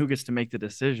and who gets to make the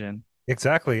decision?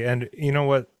 Exactly. And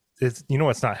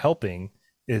what's not helping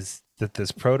is that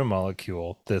this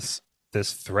protomolecule, this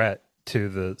threat to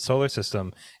the solar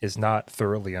system, is not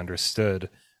thoroughly understood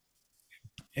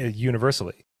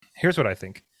universally. Here's what I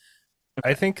think.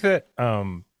 I Okay. think that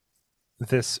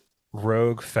this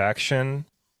rogue faction,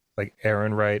 like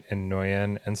Aaron Wright and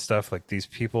Nguyen and stuff, like these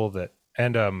people that,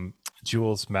 and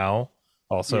Jules Mao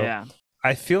also, Yeah.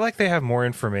 I feel like they have more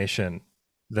information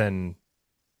than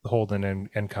Holden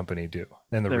and company do,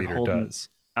 and the They're reader holding does.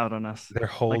 out on us. They're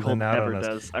Like holding Holden out never on us.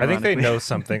 does, I think they ironically. know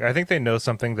something. I think they know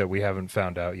something that we haven't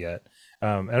found out yet.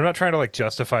 And I'm not trying to like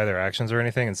justify their actions or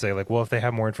anything and say like, well, if they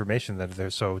have more information, then they're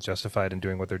so justified in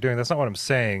doing what they're doing. That's not what I'm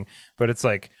saying. But it's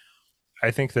like, I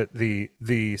think that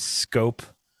the scope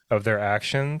of their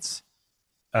actions,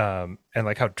 and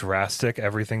like how drastic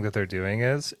everything that they're doing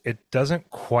is, it doesn't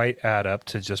quite add up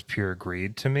to just pure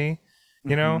greed to me.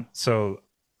 Hmm. So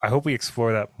I hope we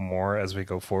explore that more as we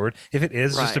go forward. If it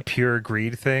is just a Right. pure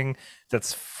greed thing,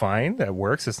 that's fine. That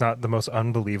works. It's not the most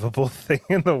unbelievable thing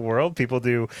in the world. People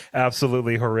do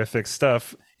absolutely horrific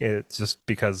stuff. It's just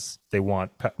because they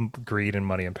want greed and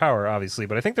money and power, obviously.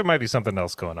 But I think there might be something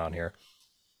else going on here.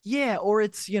 Yeah, or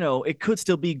it could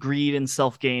still be greed and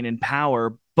self-gain and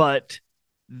power, but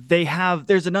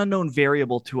there's an unknown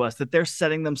variable to us that they're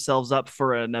setting themselves up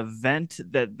for an event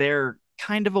that they're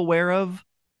kind of aware of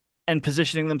and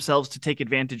positioning themselves to take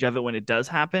advantage of it when it does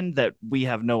happen that we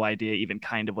have no idea even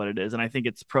kind of what it is. And I think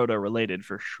it's proto related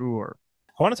for sure.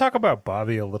 I want to talk about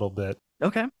Bobby a little bit.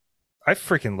 Okay. I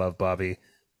freaking love Bobby.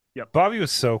 Yep. Bobby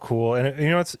was so cool, and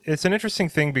it's an interesting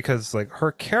thing because like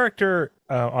her character,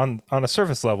 on a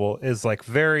surface level, is like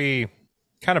very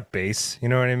kind of base. You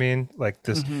know what I mean?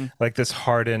 Mm-hmm. Like this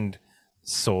hardened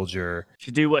soldier.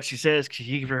 She do what she says. She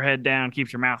keeps her head down,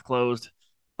 keeps her mouth closed,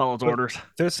 follows But orders.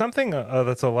 there's something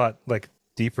that's a lot like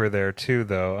deeper there too,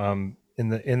 though.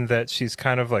 In that she's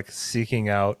kind of like seeking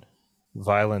out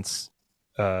violence,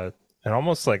 and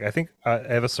almost like I think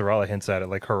Eva Sarala hints at it,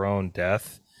 like her own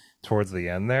death towards the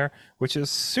end there, which is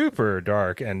super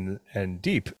dark and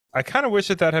deep. I kind of wish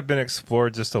that had been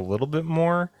explored just a little bit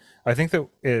more. I think that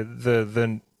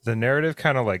the narrative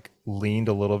kind of like leaned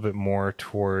a little bit more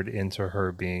toward into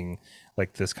her being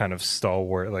like this kind of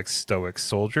stalwart, like stoic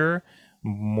soldier,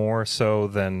 more so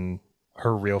than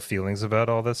her real feelings about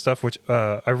all this stuff, which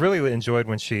I really enjoyed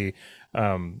when she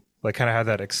like kind of had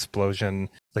that explosion,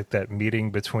 like that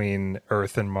meeting between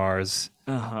Earth and Mars,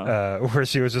 Uh-huh. where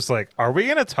she was just like, "Are we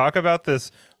going to talk about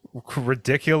this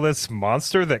ridiculous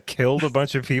monster that killed a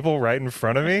bunch of people right in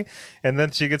front of me?" And then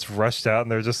she gets rushed out,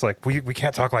 and they're just like, "We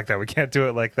can't talk like that. We can't do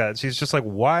it like that." She's just like,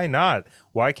 "Why not?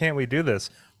 Why can't we do this?"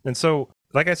 And so,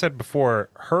 like I said before,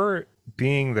 her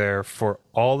being there for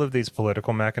all of these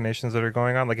political machinations that are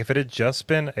going on, like if it had just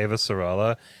been Eva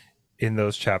Sarala in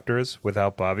those chapters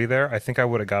without Bobby there, I think I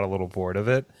would have got a little bored of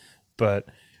it. But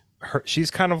she's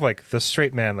kind of like the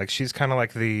straight man, like she's kind of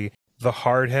like the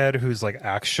hardhead who's like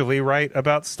actually right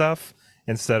about stuff,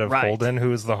 instead of Right. Holden,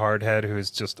 who's the hardhead who's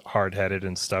just hard-headed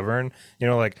and stubborn.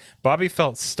 Like Bobby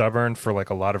felt stubborn for like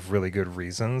a lot of really good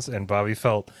reasons, and Bobby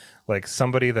felt like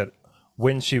somebody that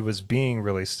when she was being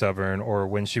really stubborn or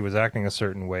when she was acting a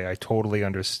certain way, I totally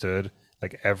understood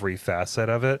like every facet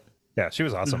of it. Yeah, she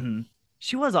was awesome. Mm-hmm.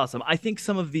 She was awesome. I think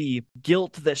some of the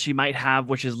guilt that she might have,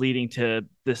 which is leading to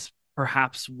this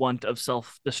perhaps want of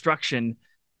self destruction,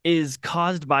 is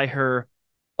caused by her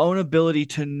own ability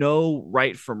to know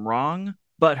right from wrong,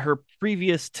 but her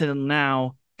previous to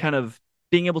now kind of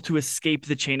being able to escape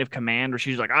the chain of command where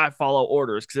she's like, I follow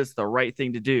orders because it's the right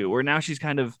thing to do. Where now she's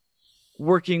kind of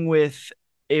working with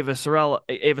Ava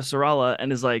Sarala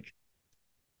and is like,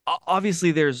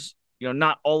 obviously there's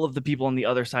not all of the people on the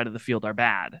other side of the field are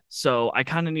bad. So I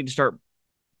kind of need to start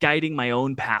guiding my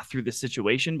own path through this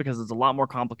situation because it's a lot more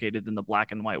complicated than the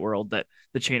black and white world that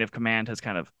the chain of command has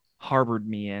kind of harbored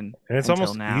me in And it's until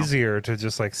almost now. easier to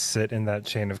just like sit in that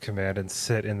chain of command and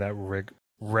sit in that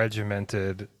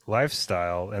regimented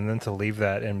lifestyle, and then to leave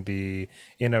that and be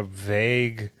in a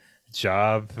vague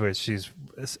job where she's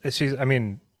I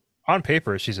mean, on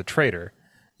paper she's a traitor,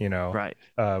 you know, Right.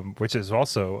 which is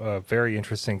also a very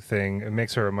interesting thing. It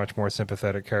makes her a much more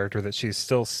sympathetic character that she's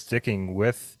still sticking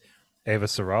with Ava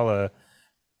Sarala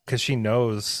because she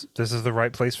knows this is the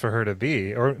right place for her to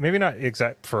be, or maybe not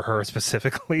exact for her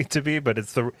specifically to be, but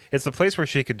it's the place where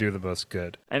she could do the most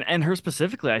good. And her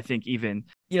specifically, I think even,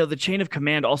 the chain of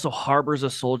command also harbors a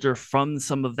soldier from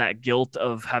some of that guilt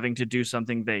of having to do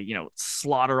something. They,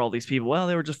 slaughter all these people. Well,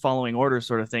 they were just following orders,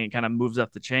 sort of thing. It kind of moves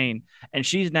up the chain. And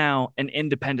she's now an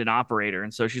independent operator.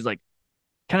 And so she's like,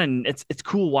 kind of, it's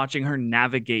cool watching her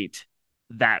navigate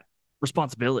that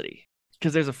responsibility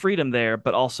because there's a freedom there,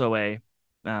 but also a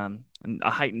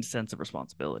heightened sense of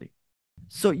responsibility.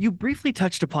 So you briefly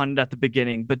touched upon it at the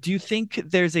beginning, but do you think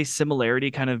there's a similarity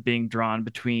kind of being drawn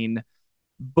between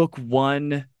book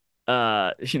one,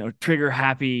 trigger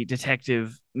happy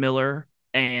detective Miller,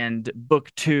 and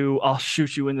book two, I'll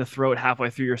shoot you in the throat halfway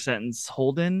through your sentence,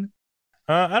 Holden?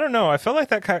 I don't know. I felt like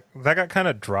that got kind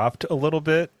of dropped a little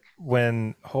bit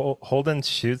when Holden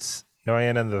shoots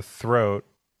Noyan in the throat,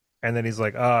 and then he's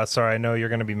like, "Oh, sorry, I know you're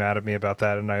gonna be mad at me about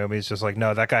that." And Naomi's just like,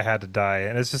 "No, that guy had to die."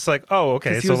 And it's just like, "Oh,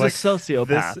 okay." Because he So was a like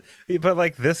sociopath. this, but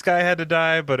like this guy had to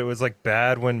die, but it was like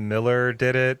bad when Miller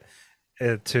did it,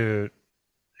 to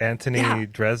Yeah. Anthony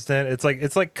Dresden. It's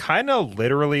like kind of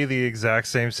literally the exact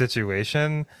same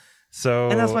situation.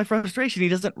 And that's So my frustration. He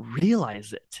doesn't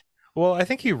realize it. well, I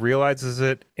think he realizes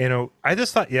it I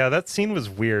just thought, yeah, that scene was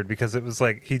weird because it was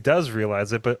like he does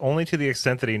realize it, but only to the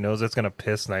extent that he knows it's gonna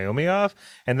piss Naomi off.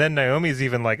 And then Naomi's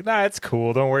even like, nah, it's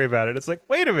cool, don't worry about it. It's like,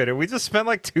 wait a minute, we just spent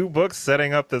like 2 books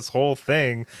setting up this whole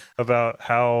thing about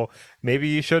how maybe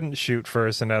you shouldn't shoot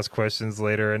first and ask questions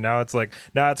later. And now it's like,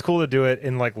 nah, it's cool to do it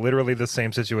in like literally the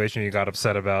same situation you got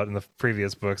upset about in the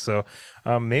previous book. So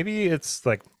maybe it's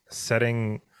like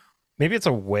setting maybe it's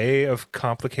a way of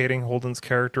complicating Holden's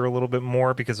character a little bit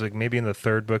more because like maybe in the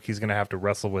third book he's gonna have to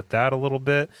wrestle with that a little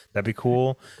bit. That'd be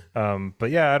cool.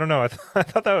 But yeah, I don't know. I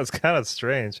thought that was kind of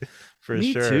strange, for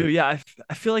Me too. sure. Yeah,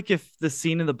 I feel like if the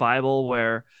scene in the Bible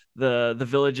where the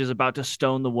village is about to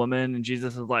stone the woman and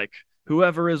Jesus is like,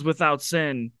 "Whoever is without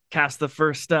sin, cast the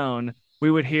first stone," we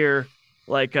would hear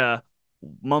like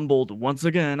mumbled once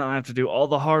again. I have to do all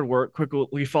the hard work,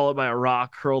 quickly followed by a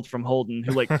rock hurled from Holden,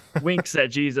 who like winks at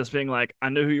Jesus, being like, "I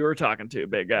knew who you were talking to,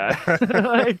 big guy."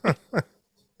 Like,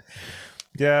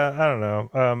 Yeah, I don't know.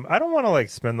 I don't want to like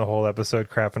spend the whole episode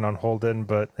crapping on Holden,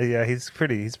 but yeah, he's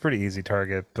pretty easy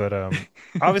target. But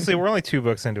obviously we're only 2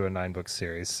 books into a 9 book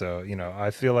series, so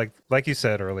I feel like you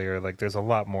said earlier, like there's a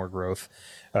lot more growth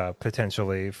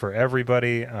potentially for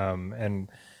everybody. And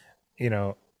you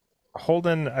know,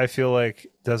 Holden, I feel like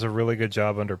does a really good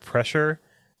job under pressure,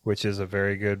 which is a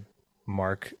very good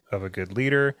mark of a good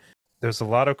leader. There's a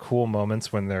lot of cool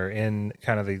moments when they're in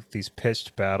kind of these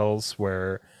pitched battles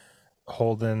where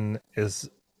Holden is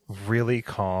really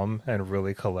calm and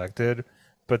really collected,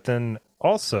 but then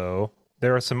also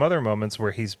there are some other moments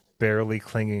where he's barely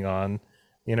clinging on,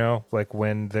 like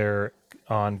when they're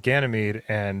on Ganymede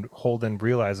and Holden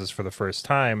realizes for the first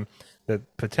time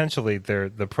that potentially the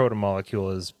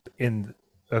protomolecule is in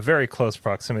a very close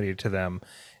proximity to them,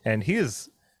 and he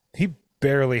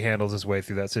barely handles his way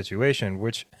through that situation,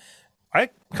 which I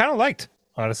kind of liked,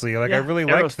 honestly. Like I yeah, really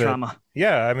Eros liked that. trauma.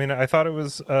 Yeah, I mean, I thought it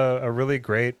was a really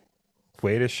great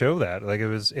way to show that. Like it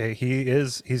was,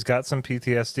 he's got some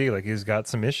PTSD. Like he's got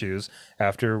some issues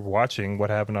after watching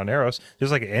what happened on Eros,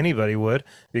 just like anybody would,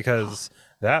 because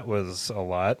that was a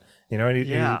lot. And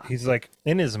Yeah. he's like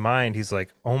in his mind, he's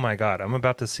like, oh my god, I'm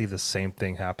about to see the same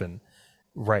thing happen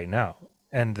right now,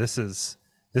 and this is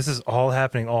all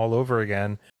happening all over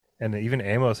again. And even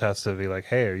Amos has to be like,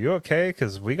 hey, are you okay?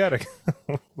 Because we gotta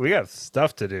we got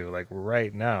stuff to do like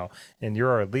right now, and you're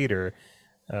our leader.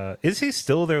 Is he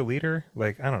still their leader?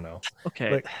 Like, I don't know.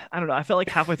 Okay. Like, I don't know. I felt like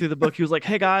halfway through the book, he was like,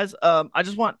 "Hey guys, I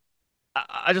just want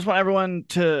everyone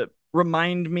to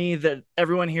remind me that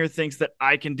everyone here thinks that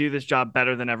I can do this job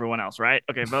better than everyone else, right?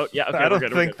 Okay, vote. Yeah, okay, I we're don't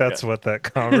good, we're think good, we're that's what that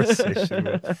conversation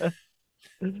was. good.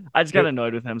 I just got It,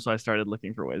 annoyed with him, so I started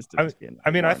looking for ways to I, just get I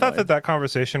mean, I more thought annoyed. that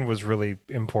conversation was really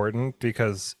important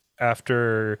because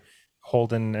after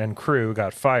Holden and crew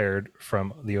got fired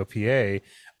from the OPA,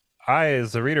 I,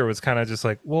 as the reader, was kind of just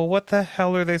like, well, what the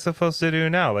hell are they supposed to do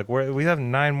now? Like, we have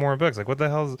 9 more books. Like, what the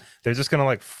hell? They're just gonna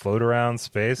like float around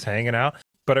space, hanging out.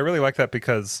 But I really like that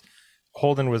because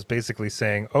Holden was basically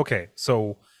saying, okay,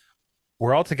 so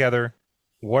we're all together.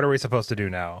 What are we supposed to do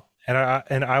now? And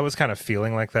I was kind of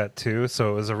feeling like that too.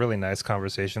 So it was a really nice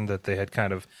conversation that they had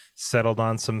kind of settled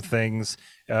on some things.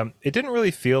 It didn't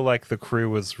really feel like the crew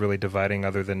was really dividing,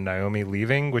 other than Naomi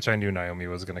leaving, which I knew Naomi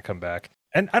was going to come back.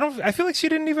 And I feel like she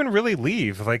didn't even really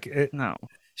leave. Like No.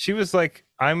 she was like,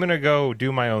 I'm going to go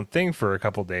do my own thing for a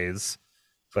couple days.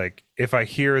 Like if I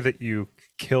hear that you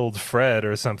killed Fred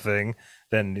or something,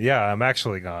 then yeah, I'm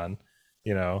actually gone.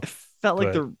 You know, It felt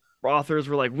like but the authors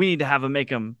were like, we need to have him make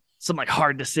him some like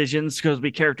hard decisions because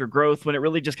we character growth, when it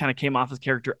really just kind of came off as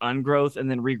character ungrowth and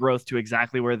then regrowth to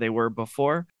exactly where they were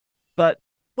before. But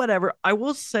whatever. I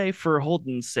will say, for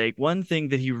Holden's sake, one thing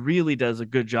that he really does a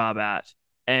good job at,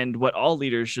 and what all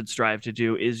leaders should strive to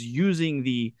do, is using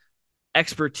the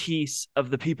expertise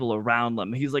of the people around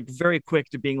them. He's like very quick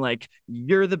to being like,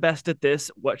 you're the best at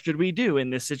this. What should we do in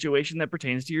this situation that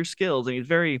pertains to your skills? And he's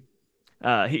very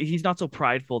he's not so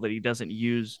prideful that he doesn't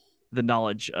use the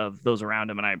knowledge of those around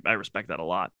him, and I respect that a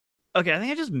lot. Okay, I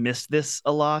think I just missed this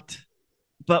a lot,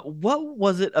 but what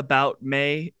was it about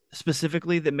May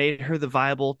specifically that made her the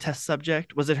viable test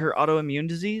subject? Was it her autoimmune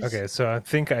disease? okay, so I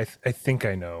think I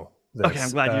know Okay, I'm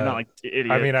this. glad you're not like I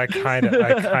idiot. mean, I kind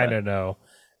of know.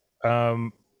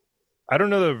 Um, I don't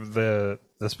know the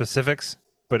specifics,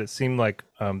 but it seemed like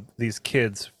these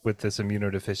kids with this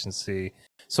immunodeficiency.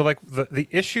 So like the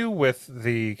issue with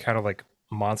the kind of like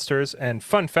monsters, and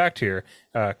fun fact here,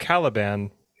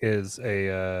 Caliban is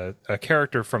a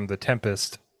character from the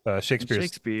Tempest, Shakespeare's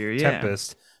Shakespeare, yeah.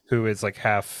 Tempest, who is like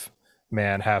half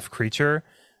man, half creature.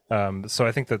 So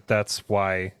I think that that's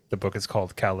why the book is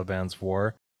called Caliban's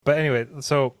War. But anyway,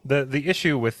 so the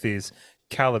issue with these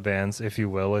Calibans, if you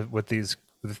will, with these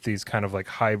kind of like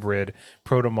hybrid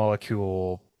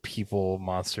protomolecule people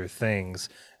monster things,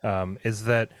 is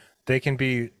that they can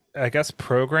be, I guess,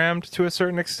 programmed to a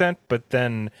certain extent, but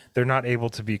then they're not able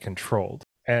to be controlled,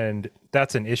 and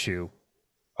that's an issue,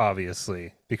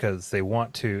 obviously, because they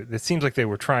want to. It seems like they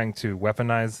were trying to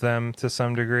weaponize them to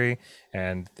some degree,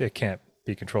 and it can't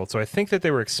be controlled. So I think that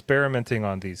they were experimenting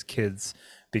on these kids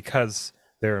because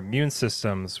their immune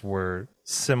systems were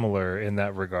similar in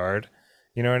that regard.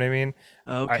 You know what I mean?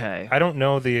 I Okay. I don't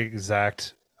know the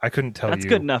exact. I couldn't tell That's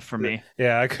good you. enough for me.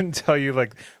 Yeah, I couldn't tell you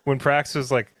like when Prax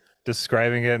was like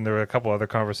describing it, and there were a couple other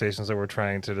conversations that were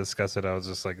trying to discuss it. I was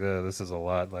just like, this is a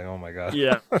lot. Like, oh my god.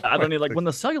 Yeah, I don't need like Like, when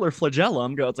the cellular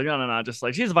flagellum goes. It's like, no, no, no. Just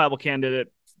like she's a viable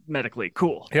candidate medically.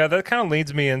 Cool. yeah, that kind of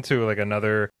leads me into like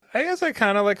another. I guess I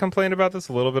kind of like complained about this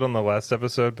a little bit on the last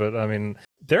episode, but I mean,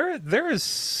 there is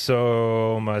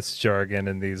so much jargon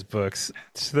in these books.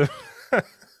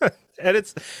 And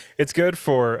it's good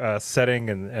for setting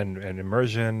and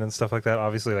immersion and stuff like that.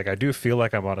 Obviously, like I do feel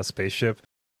like I'm on a spaceship.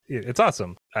 It's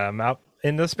awesome. I'm out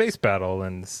in the space battle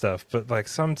and stuff, but like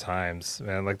sometimes,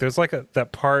 man, like there's like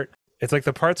that part. It's like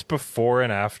the parts before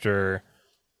and after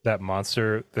that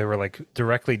monster. They were like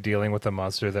directly dealing with the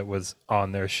monster that was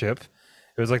on their ship.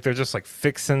 It was like they're just like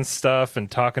fixing stuff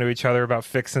and talking to each other about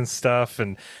fixing stuff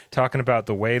and talking about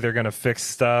the way they're gonna fix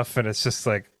stuff, and it's just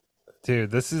like,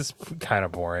 dude, this is kind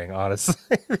of boring, honestly.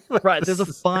 Like, Right. There's this a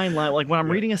is, fine line. Like when I'm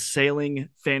yeah. reading a sailing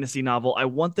fantasy novel, I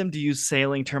want them to use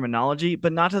sailing terminology,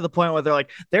 but not to the point where they're like,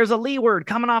 there's a lee word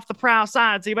coming off the prow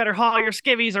side, so you better haul your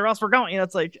skivvies or else we're going. You know,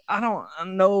 it's like, I don't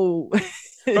know.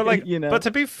 But like, you but know?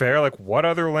 to be fair, like, what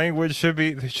other language should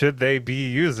they be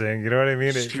using? You know what I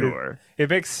mean? Sure. It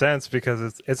makes sense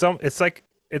because it's like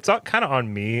it's kind of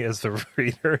on me as the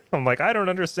reader. I'm like, I don't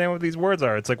understand what these words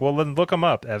are. It's like, well, then look them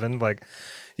up, Evan. Like,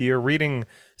 you're reading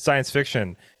science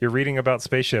fiction. You're reading about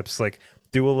spaceships. Like,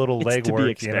 do a little It's to be legwork.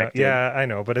 expected. Yeah, I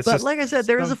know, but it's But just like I said,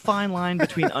 there is a some. fine line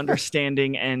between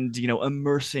understanding and,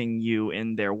 immersing you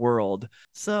in their world.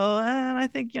 So, and I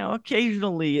think,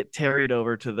 occasionally it tarried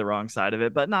over to the wrong side of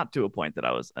it, but not to a point that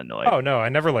I was annoyed. Oh no, I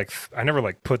never like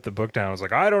put the book down. I was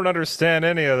like, I don't understand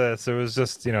any of this. It was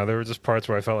just, there were just parts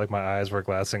where I felt like my eyes were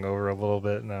glassing over a little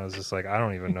bit, and I was just like, I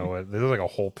don't even know what. There's like a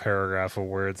whole paragraph of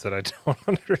words that I don't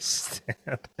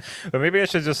understand. But maybe I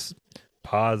should just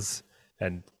pause,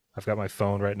 and I've got my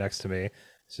phone right next to me.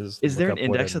 Just Is look there an up what it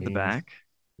index at the means. back?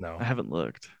 I No, haven't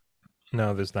looked.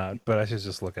 no, there's not. But I should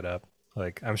just look it up.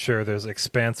 Like, I'm sure there's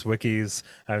Expanse wikis.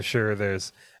 I'm sure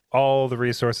there's all the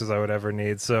resources I would ever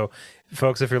need. So,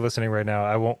 folks, if you're listening right now,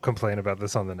 I won't complain about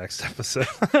this on the next episode.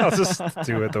 I'll just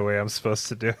do it the way I'm supposed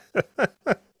to do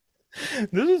it.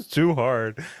 This is too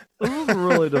hard. This is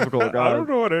really difficult, I guys. don't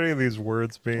know what any of these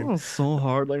words mean. Oh, so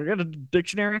hard. Like, I got a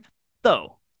dictionary.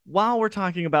 Though, while we're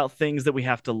talking about things that we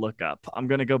have to look up, I'm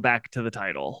going to go back to the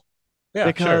title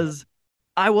Yeah, sure. because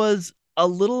I was a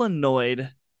little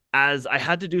annoyed as I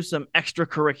had to do some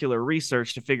extracurricular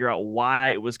research to figure out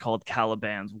why it was called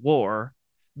Caliban's War.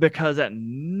 Because at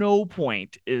no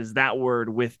point is that word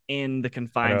within the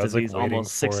I know, I confines was of like these waiting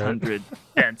almost for it. 600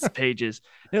 dense pages.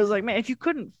 And it was like, man, if you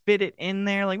couldn't fit it in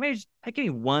there, like maybe just give me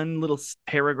one little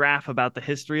paragraph about the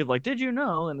history of like, did you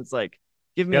know? And it's like,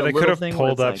 give me Yeah, a they could little have thing where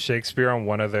pulled it's up like, Shakespeare on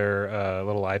one of their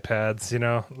little iPads,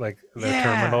 like their yeah,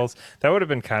 terminals. That would have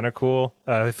been kind of cool.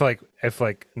 If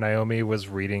Naomi was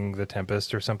reading The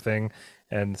Tempest or something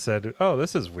and said, "Oh,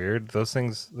 this is weird. Those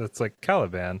things that's like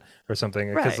Caliban or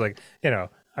something." Because right.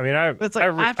 I mean, I But it's I, like, I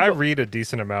re- have to I go, read a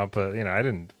decent amount, but I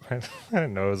didn't I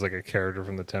didn't know it was like a character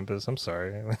from The Tempest. I'm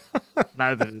sorry.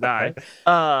 neither did I.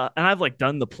 And I've like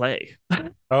done the play.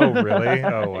 Oh, really?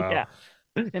 Oh, wow. Yeah,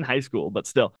 in high school, but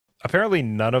still. Apparently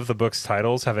none of the book's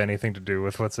titles have anything to do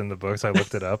with what's in the books. I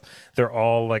looked it up. They're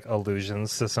all like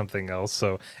allusions to something else.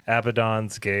 So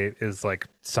Abaddon's Gate is like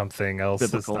something else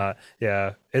that's Biblical. not.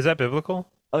 Yeah. Is that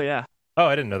biblical? Oh, yeah. Oh,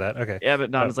 I didn't know that. Okay. Yeah,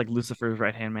 but Don Uh, is like Lucifer's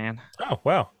right hand man, oh,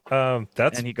 wow.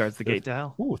 That's and he guards the gate to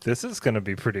hell. ooh, this is gonna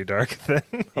be pretty dark then.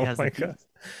 He Oh has the my god. keys.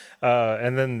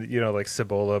 And then like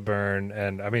Cibola Burn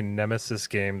and I mean Nemesis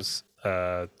games.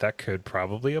 That could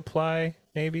probably apply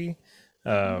maybe.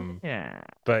 Um, Yeah.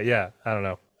 But yeah, I don't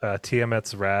know.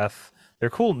 Tiamat's Wrath. They're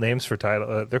cool names for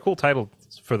title. They're cool titles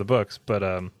for the books, but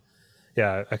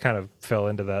yeah, I kind of fell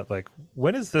into that. Like,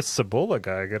 when is this Cibola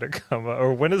guy gonna come up,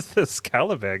 or when is this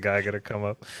Caliban guy gonna come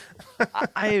up?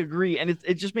 I agree. And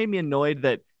it just made me annoyed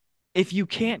that if you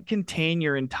can't contain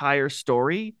your entire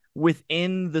story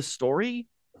within the story,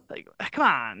 like, come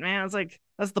on, man. It's like,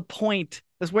 that's the point.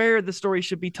 That's where the story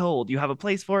should be told. You have a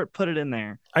place for it, put it in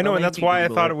there. I know, Don't and make that's me why I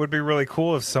Google thought it it. would be really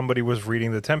cool if somebody was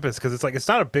reading the Tempest, because it's like it's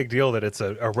not a big deal that it's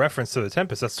a reference to the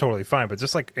Tempest. That's totally fine, but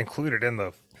just like include it in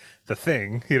the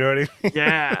thing. You know what I mean?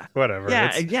 Yeah. Whatever.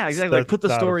 Yeah, exactly. Like That's put the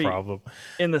not a story problem.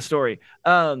 in the story.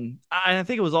 I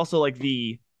think it was also like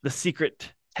the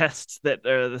secret tests that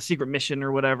the secret mission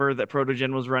or whatever that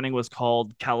Protogen was running was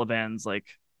called Caliban's like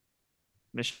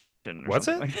mission or Was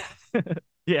something it? like that.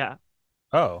 Yeah,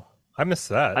 Oh, I missed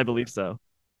that. I believe so.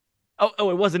 Oh,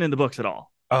 it wasn't in the books at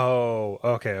all. Oh,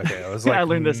 okay, okay. I was I like,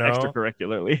 learned this no.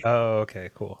 extracurricularly. Oh, okay,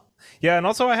 cool. Yeah, and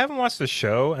also I haven't watched the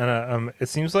show, and it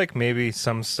seems like maybe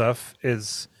some stuff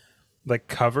is like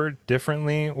covered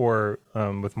differently, or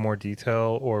with more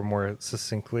detail, or more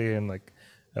succinctly and like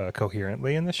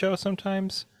coherently in the show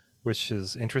sometimes, which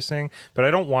is interesting. But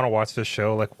I don't want to watch the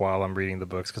show like while I'm reading the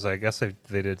books because I guess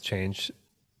they did change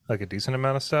like a decent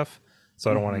amount of stuff,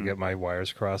 so I don't want to Hmm. get my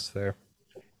wires crossed there.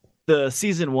 The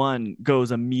season one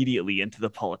goes immediately into the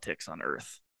politics on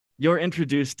Earth. You're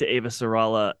introduced to Ava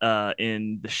Sarala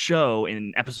in the show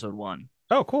in episode one.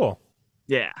 Oh, cool.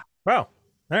 Yeah, Wow.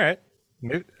 All right.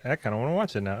 Maybe I kind of want to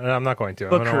watch it now. And I'm not going to. I'm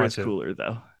going to Booker is watch it. cooler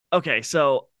though. Okay,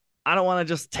 so I don't want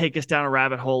to just take us down a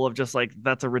rabbit hole of just like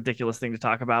that's a ridiculous thing to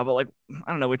talk about, but like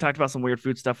I don't know, we talked about some weird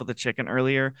food stuff with the chicken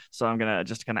earlier, so I'm gonna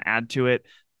just kind of add to it.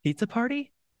 Pizza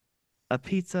party, a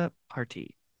pizza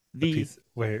party. A The piece.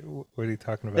 Wait, what are you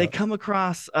talking They about? come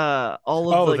across all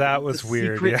of Oh, like that the was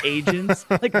weird. secret Yeah. agents.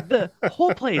 Like the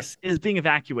whole place is being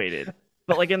evacuated,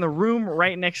 but like in the room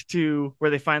right next to where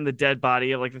they find the dead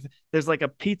body of like there's like a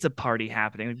pizza party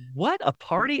happening. Like, what, a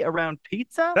party around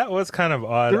pizza That was kind of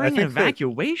odd. during an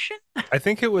evacuation? I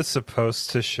think it was supposed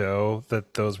to show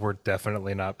that those were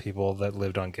definitely not people that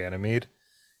lived on Ganymede,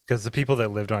 because the people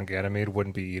that lived on Ganymede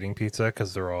wouldn't be eating pizza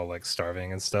because they're all like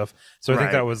starving and stuff. So I think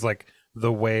Right. that was like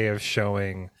the way of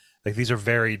showing like this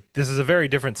is a very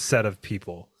different set of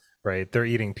people, right? They're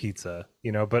eating pizza,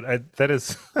 but that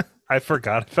is I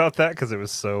forgot about that because it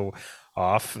was so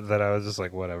off that I was just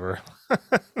like, whatever.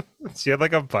 She had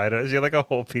like she had like a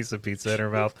whole piece of pizza in her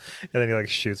mouth, and then he like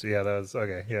shoots. Yeah, that was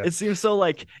okay. Yeah. It seems so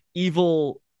like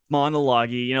evil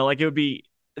monologue, like it would be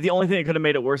the only thing that could have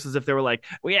made it worse is if they were like,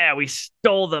 well, yeah, we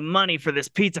stole the money for this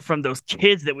pizza from those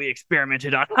kids that we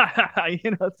experimented on.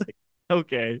 It's like,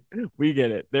 okay, we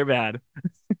get it. They're bad.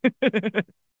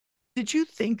 Did you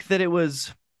think that it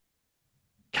was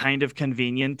kind of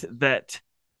convenient that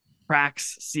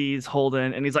Prax sees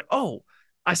Holden and he's like, oh,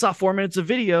 I saw 4 minutes of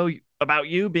video about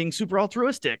you being super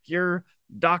altruistic. You're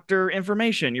Dr.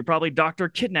 Information. You're probably Dr.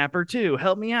 Kidnapper too.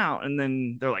 Help me out. And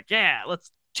then they're like, yeah,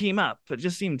 let's team up. It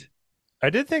just seemed I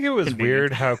did think it was convenient.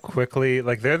 weird how quickly,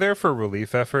 like, they're there for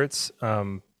relief efforts,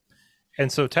 and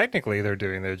so technically they're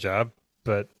doing their job,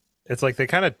 but it's like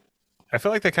I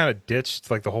feel like they kind of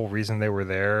ditched like the whole reason they were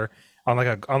there on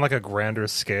like a grander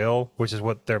scale, which is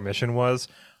what their mission was.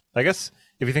 I guess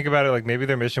if you think about it, like maybe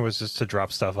their mission was just to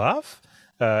drop stuff off,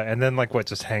 and then like what,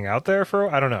 just hang out there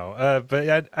for, I don't know.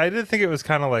 But I did think it was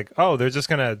kind of like, oh, they're just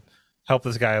gonna help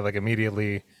this guy like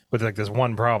immediately with like this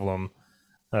one problem,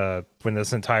 when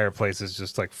this entire place is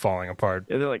just like falling apart.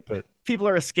 They're like, But people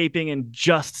are escaping in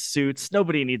just suits.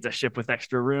 Nobody needs a ship with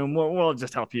extra room. We'll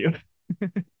just help you.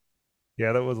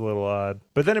 yeah, that was a little odd.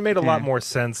 But then it made a lot Yeah. more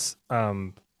sense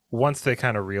once they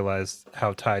kind of realized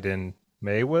how tied in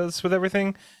May was with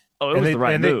everything, Oh, it and was they the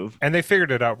right and they move. and they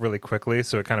figured it out really quickly.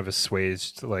 So it kind of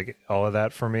assuaged like all of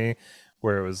that for me,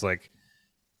 where it was like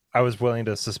I was willing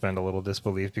to suspend a little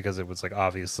disbelief because it was like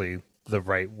obviously the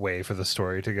right way for the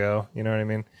story to go. You know what I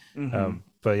mean? Hmm.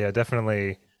 But yeah,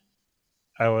 definitely,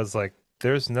 I was like,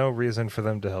 there's no reason for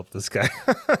them to help this guy,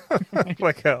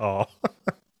 like at all.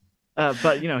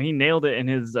 But he nailed it in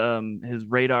his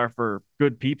radar for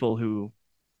good people who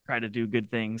try to do good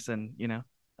things, and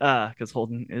because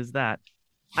Holden is that.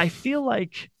 I feel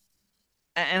like,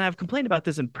 and I've complained about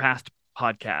this in past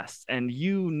podcasts, and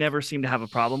you never seem to have a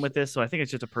problem with this, so I think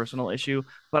it's just a personal issue.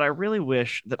 But I really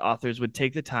wish that authors would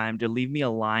take the time to leave me a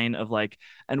line of like,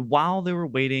 and while they were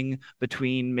waiting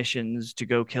between missions to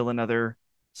go kill another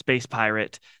space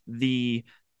pirate, the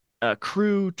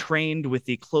crew trained with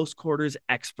the close quarters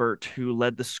expert who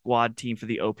led the squad team for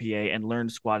the OPA and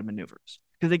learned squad maneuvers.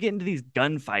 Because they get into these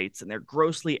gunfights and they're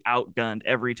grossly outgunned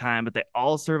every time, but they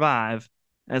all survive.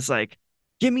 And it's like,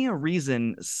 give me a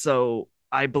reason so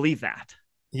I believe that.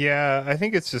 Yeah, I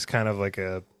think it's just kind of like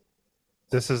a,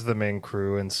 this is the main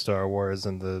crew in Star Wars,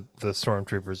 and the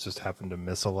stormtroopers just happen to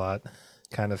miss a lot,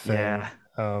 kind of thing. Yeah,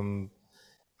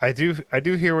 I do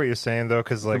hear what you're saying though,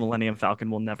 because the like, Millennium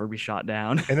Falcon will never be shot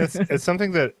down. and it's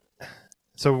something that,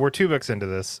 so we're 2 books into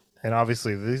this, and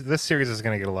obviously this series is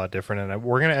going to get a lot different, and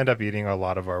we're going to end up eating a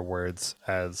lot of our words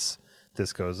as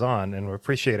this goes on. And we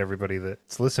appreciate everybody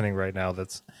that's listening right now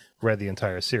that's read the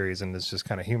entire series and is just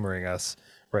kind of humoring us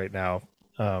right now.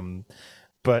 Um,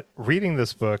 but reading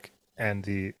this book and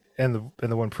the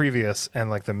one previous, and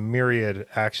like the myriad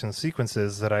action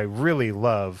sequences that I really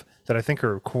love, that I think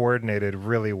are coordinated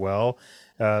really well,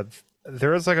 uh,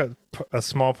 there is like a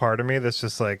small part of me that's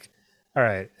just like, all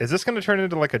right, is this going to turn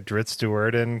into like a Dritz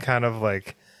Stewart, and kind of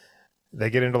like they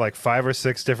get into like 5 or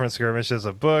 6 different skirmishes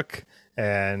a book,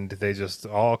 and they just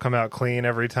all come out clean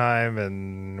every time,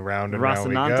 and round we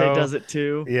Rocinante go. does it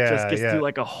too. Just Yeah, gets yeah. through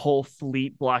like a whole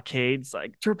fleet blockades,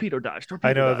 like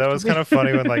I know that was kind torpedo. of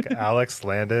funny when like Alex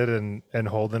landed, and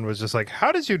Holden was just like,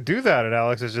 "How did you do that?" And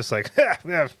Alex is just like, "Yeah,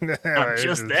 I'm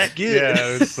just that good.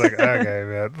 yeah." It's like, okay,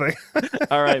 man.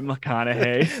 All right, Like,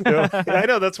 I McConaughey.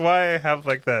 know that's why I have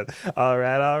like that. All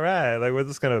right. Like we're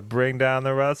just gonna bring down the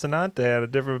Rocinante at a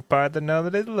different part than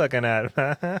nobody's looking at.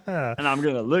 And I'm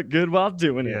gonna look good while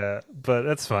doing it. Yeah, but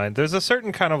that's fine. There's a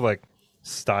certain kind of like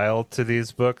style to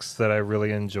these books that I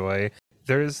really enjoy.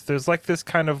 There's like this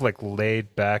kind of like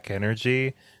laid back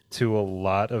energy to a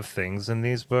lot of things in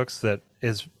these books that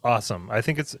is awesome. I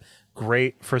think it's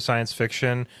great for science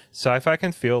fiction. Sci-fi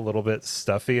can feel a little bit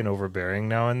stuffy and overbearing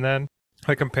now and then.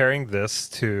 Like comparing this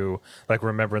to like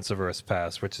Remembrance of Earth's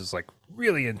Past, which is like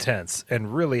really intense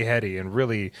and really heady and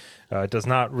really does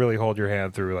not really hold your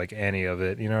hand through like any of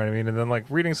it. You know what I mean? And then like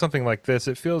reading something like this,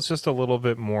 it feels just a little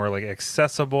bit more like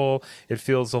accessible. It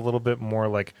feels a little bit more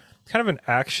like kind of an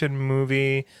action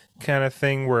movie kind of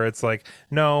thing, where it's like,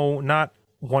 no, not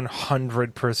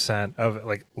 100% of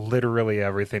like literally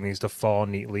everything needs to fall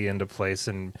neatly into place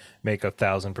and make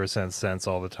 1,000% sense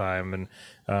all the time. And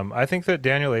I think that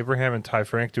Daniel Abraham and Ty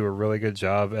Frank do a really good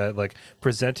job at like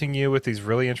presenting you with these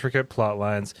really intricate plot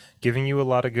lines, giving you a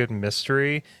lot of good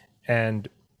mystery, and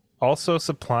also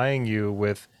supplying you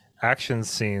with action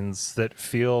scenes that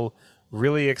feel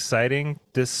really exciting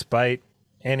despite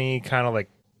any kind of like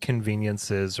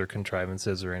conveniences or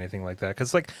contrivances or anything like that.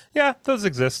 Because like, yeah, those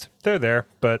exist, they're there,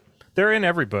 but they're in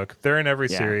every book, they're in every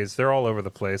Yeah, series, they're all over the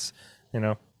place.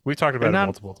 We've talked they're about it not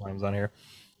multiple times on here.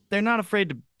 they're not afraid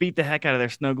to beat the heck out of their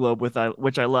snow globe with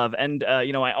which I love. And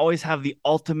I always have the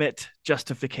ultimate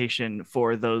justification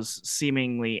for those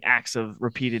seemingly acts of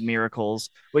repeated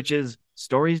miracles, which is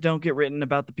stories don't get written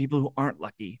about the people who aren't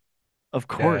lucky. Of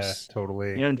Yeah, course.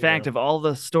 totally. In Yeah, fact, of all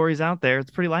the stories out there,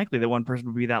 it's pretty likely that one person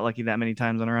would be that lucky that many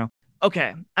times in a row.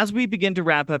 Okay, as we begin to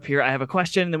wrap up here, I have a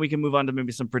question, and then we can move on to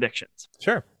maybe some predictions.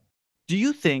 sure. Do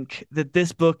you think that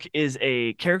this book is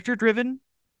a character driven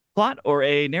plot or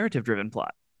a narrative driven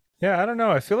plot? Yeah, I don't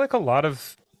know, I feel like a lot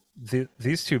of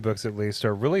these 2 books at least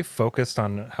are really focused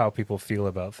on how people feel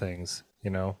about things.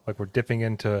 Like we're dipping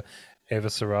into Eva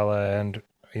Sarala and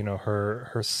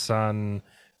her son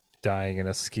dying in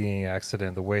a skiing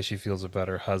accident, the way she feels about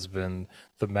her husband,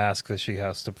 the mask that she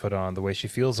has to put on, the way she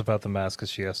feels about the mask that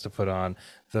she has to put on,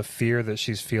 the fear that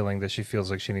she's feeling that she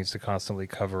feels like she needs to constantly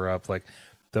cover up. Like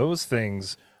those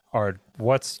things are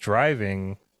what's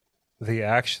driving the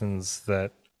actions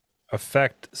that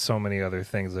affect so many other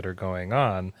things that are going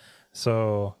on.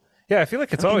 So, yeah, I feel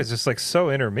like it's I mean, always just like so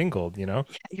intermingled, you know?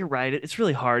 yeah, you're right. It's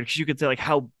really hard because you could say like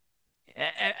how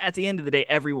at the end of the day,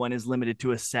 everyone is limited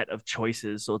to a set of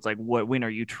choices. So it's like, when are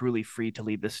you truly free to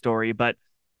lead the story? But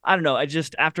I don't know. I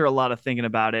just, after a lot of thinking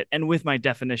about it, and with my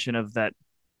definition of that,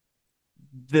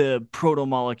 the proto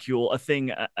molecule, a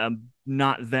thing,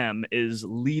 not them, is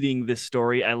leading this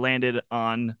story, I landed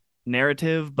on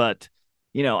narrative. But,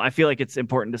 I feel like it's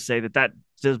important to say that that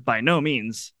just by no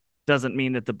means doesn't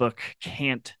mean that the book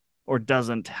can't or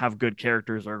doesn't have good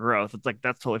characters or growth. It's like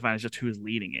that's totally fine. It's just who's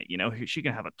leading it. She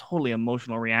can have a totally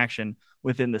emotional reaction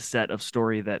within the set of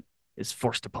story that is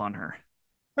forced upon her.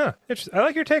 Huh, I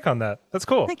like your take on that. That's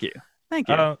cool. Thank you. Thank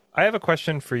you. I have a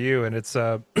question for you, and it's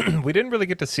we didn't really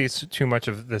get to see too much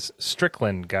of this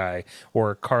Strickland guy,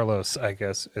 or Carlos, I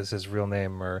guess is his real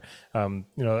name, or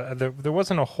there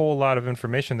wasn't a whole lot of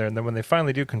information there. And then when they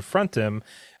finally do confront him,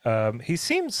 he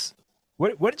seems.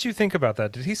 What did you think about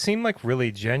that? Did he seem like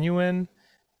really genuine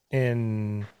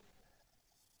in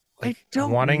I like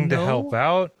don't wanting to help know.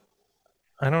 out?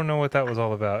 I don't know what that was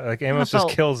all about. Like Kind of Amos just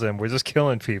felt kills him. We're just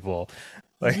killing people.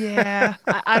 Like Yeah,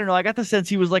 I don't know. I got the sense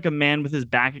he was like a man with his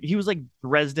back. He was like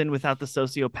Dresden without the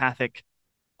sociopathic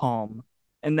calm,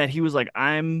 and that he was like,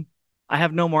 I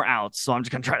have no more outs, so I'm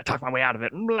just gonna try to talk my way out of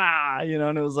it. Blah,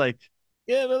 And it was like,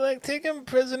 yeah, but like take him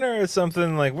prisoner or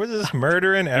something. Like we're just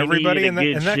murdering he needed everybody, a and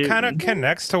that good kind of shooting.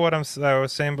 connects to what I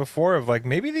was saying before of like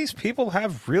maybe these people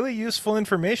have really useful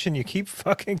information. You keep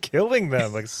fucking killing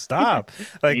them. Like stop. He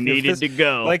Like if needed this to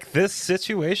go. like this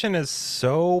situation is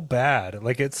so bad.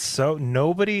 Like it's so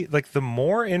nobody like the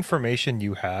more information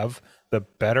you have, the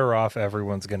better off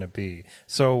everyone's going to be.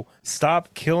 So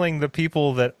stop killing the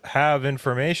people that have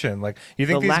information. Like you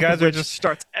The think these lack of guys are which just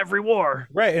starts every war.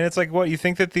 right, and it's like what you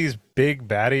think that these big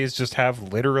baddies just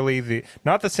have literally the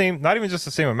not the same, not even just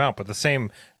the same amount, but the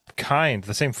same kind,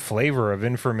 the same flavor of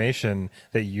information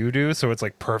that you do. So it's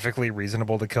like perfectly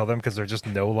reasonable to kill them because they're just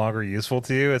no longer useful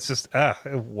to you. It's just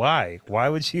why? Why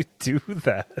would you do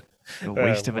that? A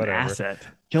waste of an Whatever. asset.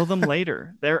 Kill them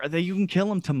later. You can kill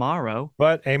them tomorrow.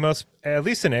 But Amos, at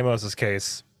least in Amos's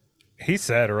case, he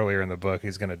said earlier in the book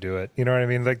he's going to do it. You know what I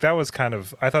mean? Like that was kind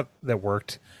of I thought that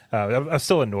worked. I'm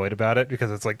still annoyed about it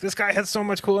because it's like this guy has so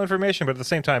much cool information, but at the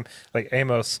same time, like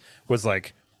Amos was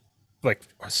like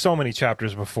so many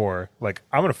chapters before, like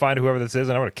I'm going to find whoever this is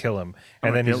and I'm going to kill him, I'm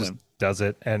and gonna then he kill just him. does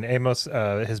it. And Amos,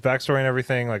 his backstory and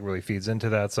everything, like really feeds into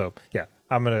that. So yeah,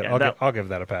 Yeah, that I'll give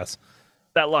that a pass.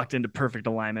 that locked into perfect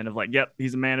alignment of like, yep,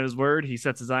 he's a man of his word. He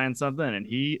sets his eye on something and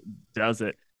he does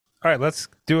it. All right, let's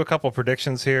do a couple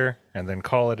predictions here and then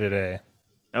call it a day.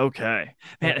 Okay.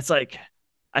 Man, it's like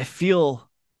I feel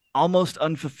almost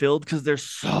unfulfilled because there's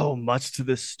so much to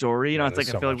this story. Yeah, It's there's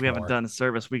like I so feel like much we haven't more. done a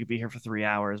service. We could be here for 3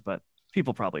 hours, but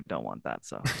people probably don't want that.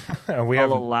 So And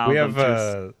I'll allow we them have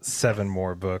to. 7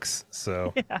 more books,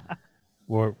 so Yeah.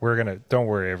 we're gonna don't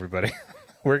worry everybody.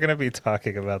 We're gonna be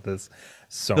talking about this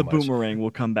so The much. boomerang will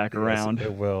come back Yes, around.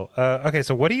 it will. Okay,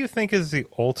 so what do you think is the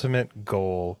ultimate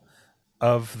goal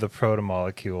of the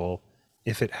protomolecule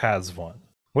if it has one?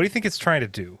 What do you think it's trying to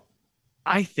do?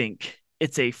 I think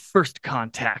it's a first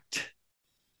contact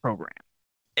program.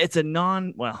 It's a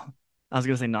well, I was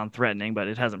going to say non-threatening, but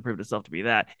it hasn't proved itself to be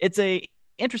that. It's a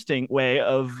interesting way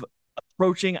of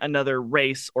approaching another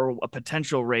race or a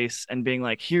potential race and being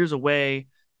like, here's a way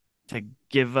to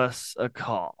give us a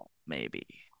call, maybe.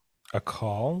 A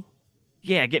call?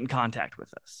 Yeah, get in contact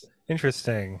with us.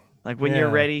 Interesting. Like when you're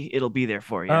Yeah. ready, it'll be there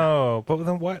for you. Oh, but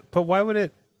then what? But why would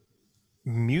it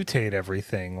mutate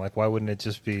everything? Like, why wouldn't it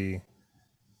just be,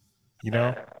 you Uh,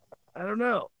 know? I don't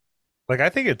know. Like, I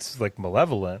think it's like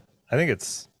malevolent. I think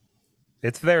it's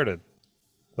there to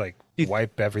like You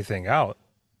wipe everything out.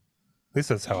 At least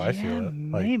that's how I yeah, feel it.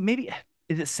 Like, maybe.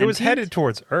 Is it it was sentient headed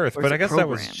towards Earth, or is but I it guess that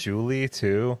was programmed? Julie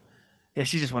too. Yeah,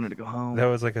 she just wanted to go That home.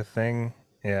 was like a thing.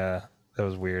 Yeah, that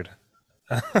was weird.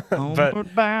 but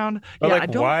Homeward bound. but Yeah, like, I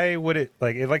don't. why would it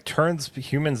like it like turns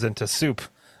humans into soup?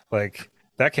 Like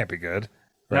that can't be good,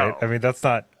 right? I No. mean, that's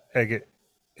not like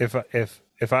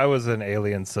if I was an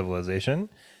alien civilization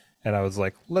and I was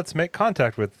like, let's make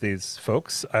contact with these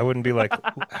folks, I wouldn't be like,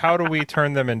 how do we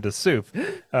turn them into soup?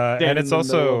 And Stand in it's the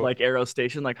middle of also like Arrow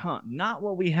Station, like, huh, not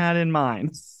what we had in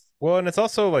mind. well, and it's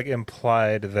also like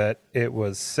implied that it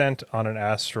was sent on an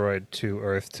asteroid to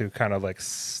Earth to kind of like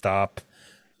stop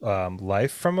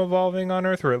life from evolving on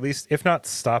Earth, or at least, if not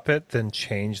stop it, then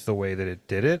change the way that it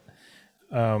did it.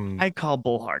 I call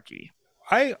bullharky.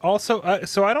 I also,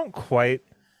 so I don't quite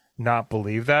not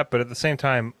believe that, but at the same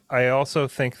time, I also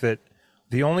think that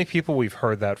the only people we've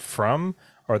heard that from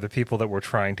are the people that were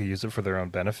trying to use it for their own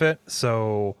benefit.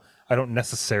 So I don't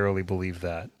necessarily believe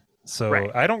that. So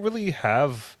Right. I don't really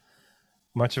have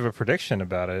much of a prediction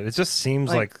about it. It just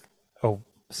seems like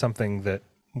something that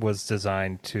was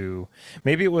designed to,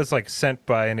 maybe it was like sent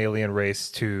by an alien race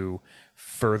to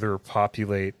further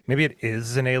populate. Maybe it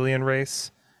is an alien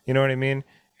race. You know what I mean?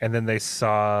 And then they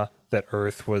saw that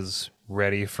Earth was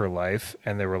ready for life,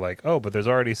 and they were like, "Oh, but there's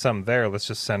already some there. Let's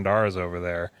just send ours over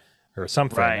there." Or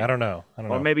something. I Right. don't know. I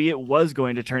don't Or know. maybe it was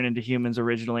going to turn into humans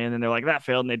originally, and then they're like, that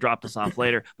failed, and they dropped us off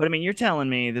later. But I mean, you're telling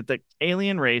me that the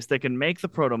alien race that can make the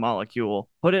protomolecule,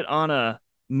 put it on a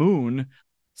moon,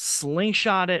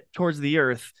 slingshot it towards the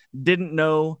Earth, didn't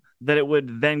know that it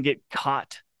would then get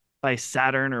caught by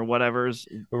Saturn or whatever's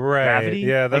Right. gravity?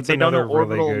 Yeah, Like that's they don't know another really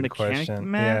orbital good mechanics question.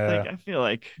 math? Like Yeah. I feel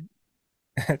like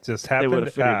It just they would happened.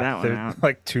 have figured that one They're out.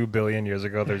 like 2 billion years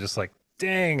ago. They're just like,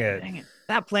 dang it. Dang it.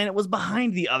 That planet was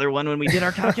behind the other one when we did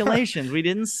our calculations. We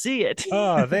didn't see it.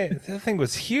 Oh, that thing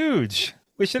was huge.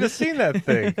 We should have seen that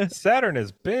thing. Saturn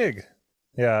is big.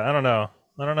 Yeah, I don't know.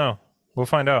 I don't know. We'll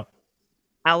find out.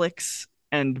 Alex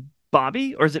and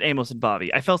Bobby, or is it Amos and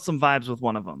Bobby? I felt some vibes with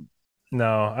one of them.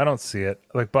 No, I don't see it.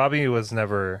 Like Bobby was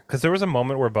never, because there was a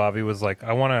moment where Bobby was like,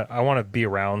 I want to be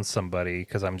around somebody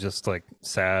because I'm just like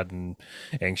sad and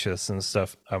anxious and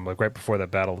stuff. Like right before that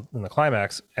battle in the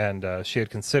climax, and she had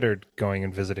considered going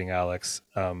and visiting Alex,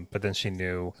 but then she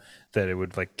knew that it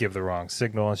would like give the wrong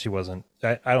signal, and she wasn't.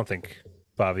 I don't think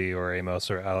Bobby or Amos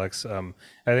or Alex. I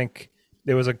think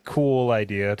it was a cool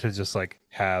idea to just like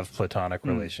have platonic Mm.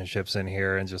 relationships in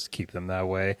here and just keep them that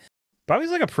way.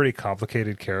 Bobby's like a pretty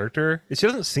complicated character. She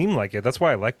doesn't seem like it. That's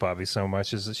why I like Bobby so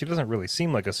much. Is that she doesn't really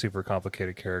seem like a super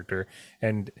complicated character,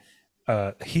 and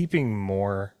heaping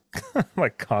more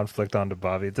like conflict onto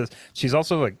Bobby. She's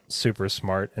also like super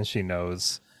smart, and she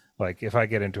knows like if I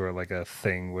get into her like a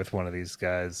thing with one of these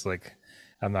guys, like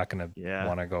I'm not gonna Yeah.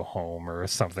 want to go home or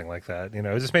something like that. You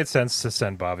know, it just made sense to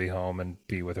send Bobby home and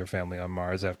be with her family on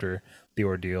Mars after the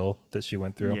ordeal that she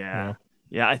went through. Yeah. You know?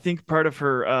 Yeah. I think part of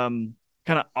her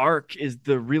kind of arc is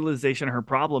the realization of her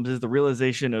problems is the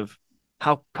realization of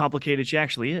how complicated she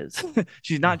actually is.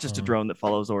 She's not just a Mhm. drone that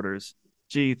follows orders.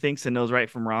 She thinks and knows right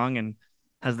from wrong and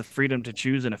has the freedom to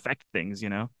choose and affect things, you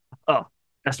know? Oh,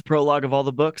 best prologue of all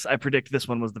the books. I predict this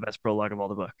one was the best prologue of all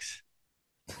the books.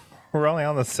 We're only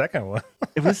on the second one.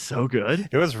 It was so good.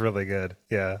 It was really good.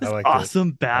 Yeah, I This liked it.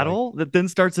 awesome battle that then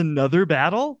starts another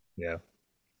battle. Yeah,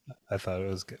 I thought it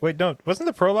was good. Wait, no, wasn't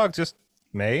the prologue just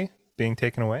May being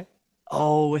taken away?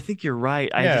 Oh, I think you're right.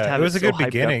 I just Yeah, it have it was a so good hyped up in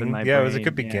beginning. my Yeah, it was a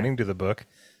good brain. Yeah. beginning to the book.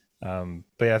 But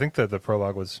yeah, I think that the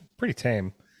prologue was pretty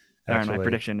tame, Darn, my actually.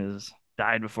 prediction is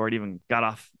died before it even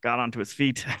got onto its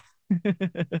feet.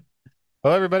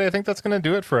 Well, everybody, I think that's going to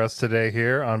do it for us today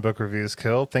here on Book Reviews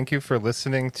Kill. Thank you for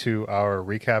listening to our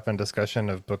recap and discussion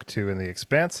of Book 2 in The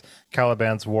Expanse.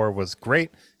 Caliban's War was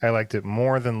great. I liked it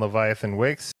more than Leviathan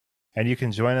Wakes. And you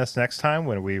can join us next time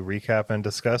when we recap and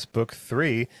discuss Book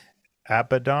 3,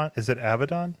 Abaddon. Is it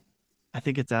Abaddon? I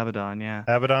think it's Abaddon. Yeah.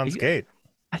 Abaddon's Gate.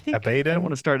 I think I Abaddon? don't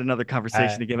want to start another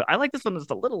conversation again, but I like this one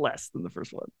just a little less than the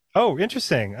first one. Oh,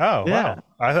 interesting. Oh, Yeah. wow.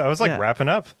 I was like Yeah. wrapping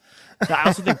up. I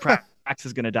also think Prax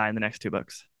is going to die in the next two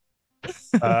books.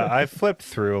 I flipped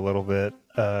through a little bit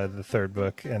the third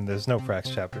book, and there's no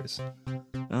Prax chapters,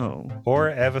 Oh. or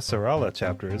Avasarala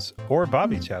chapters, or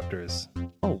Bobby chapters,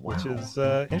 Oh, wow. which is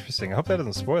interesting. I hope that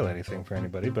doesn't spoil anything for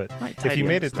anybody, but Might if tidy you up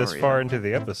made the it this story, far yeah. into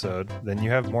the episode, then you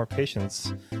have more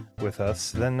patience with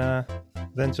us than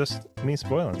just me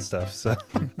spoiling stuff. So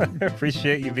I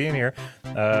appreciate you being here.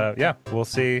 Yeah, we'll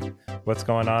see what's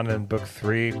going on in book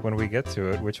 3 when we get to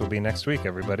it, which will be next week,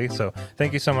 everybody. So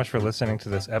thank you so much for listening to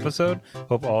this episode.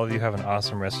 Hope all of you have an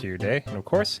awesome rest of your day. And of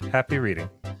course, happy reading.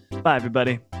 Bye,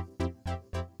 everybody.